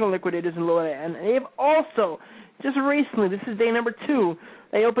National Liquidators in Lodi. And they have also, just recently, this is day number 2,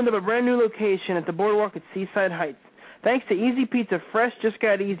 they opened up a brand new location at the Boardwalk at Seaside Heights. Thanks to Easy Pizza, fresh just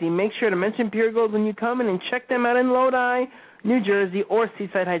got easy. Make sure to mention Pure Gold when you come in and check them out in Lodi, New Jersey, or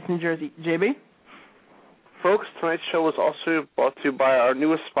Seaside Heights, New Jersey. JB? Folks, tonight's show was also brought to you by our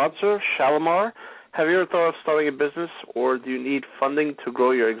newest sponsor, Shalimar. Have you ever thought of starting a business, or do you need funding to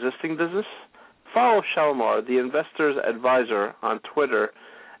grow your existing business? Follow Shalimar, the investor's advisor, on Twitter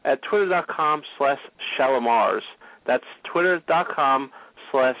at twitter.com/Shalimars. That's twitter.com/Shalimars,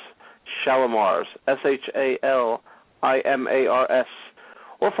 SHALIMARS.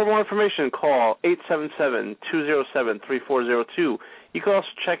 Or for more information, call 877-207-3402. You can also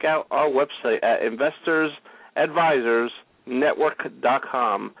check out our website at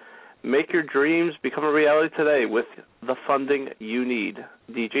investorsadvisorsnetwork.com. Make your dreams become a reality today with the funding you need.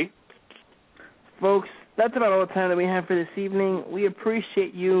 DG? Folks, that's about all the time that we have for this evening. We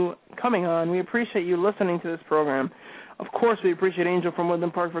appreciate you coming on. We appreciate you listening to this program. Of course, we appreciate Angel from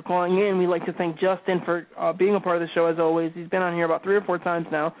Woodland Park for calling in. We'd like to thank Justin for being a part of the show, as always. He's been on here about 3 or 4 times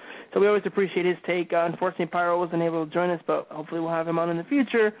now, so we always appreciate his take. Unfortunately, Pyro wasn't able to join us, but hopefully we'll have him on in the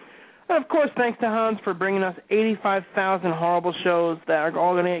future. And, of course, thanks to Hans for bringing us 85,000 horrible shows that are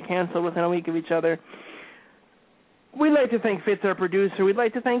all going to get canceled within a week of each other. We'd like to thank Fitz, our producer. We'd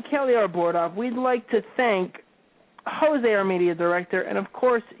like to thank Kelly, our board op. We'd like to thank Jose, our media director, and, of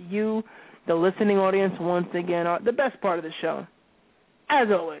course, you, the listening audience, once again, are the best part of the show,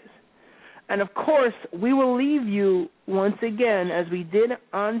 as always. And, of course, we will leave you once again, as we did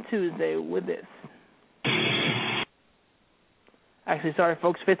on Tuesday, with this. Actually, sorry,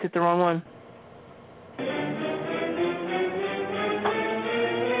 folks, Fitz hit the wrong one.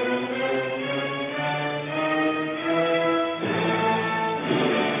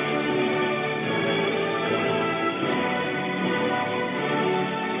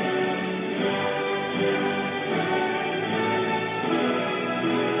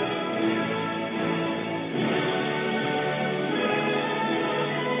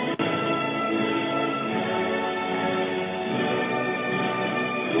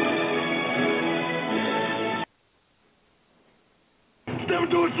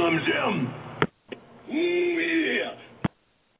 Slim Jim.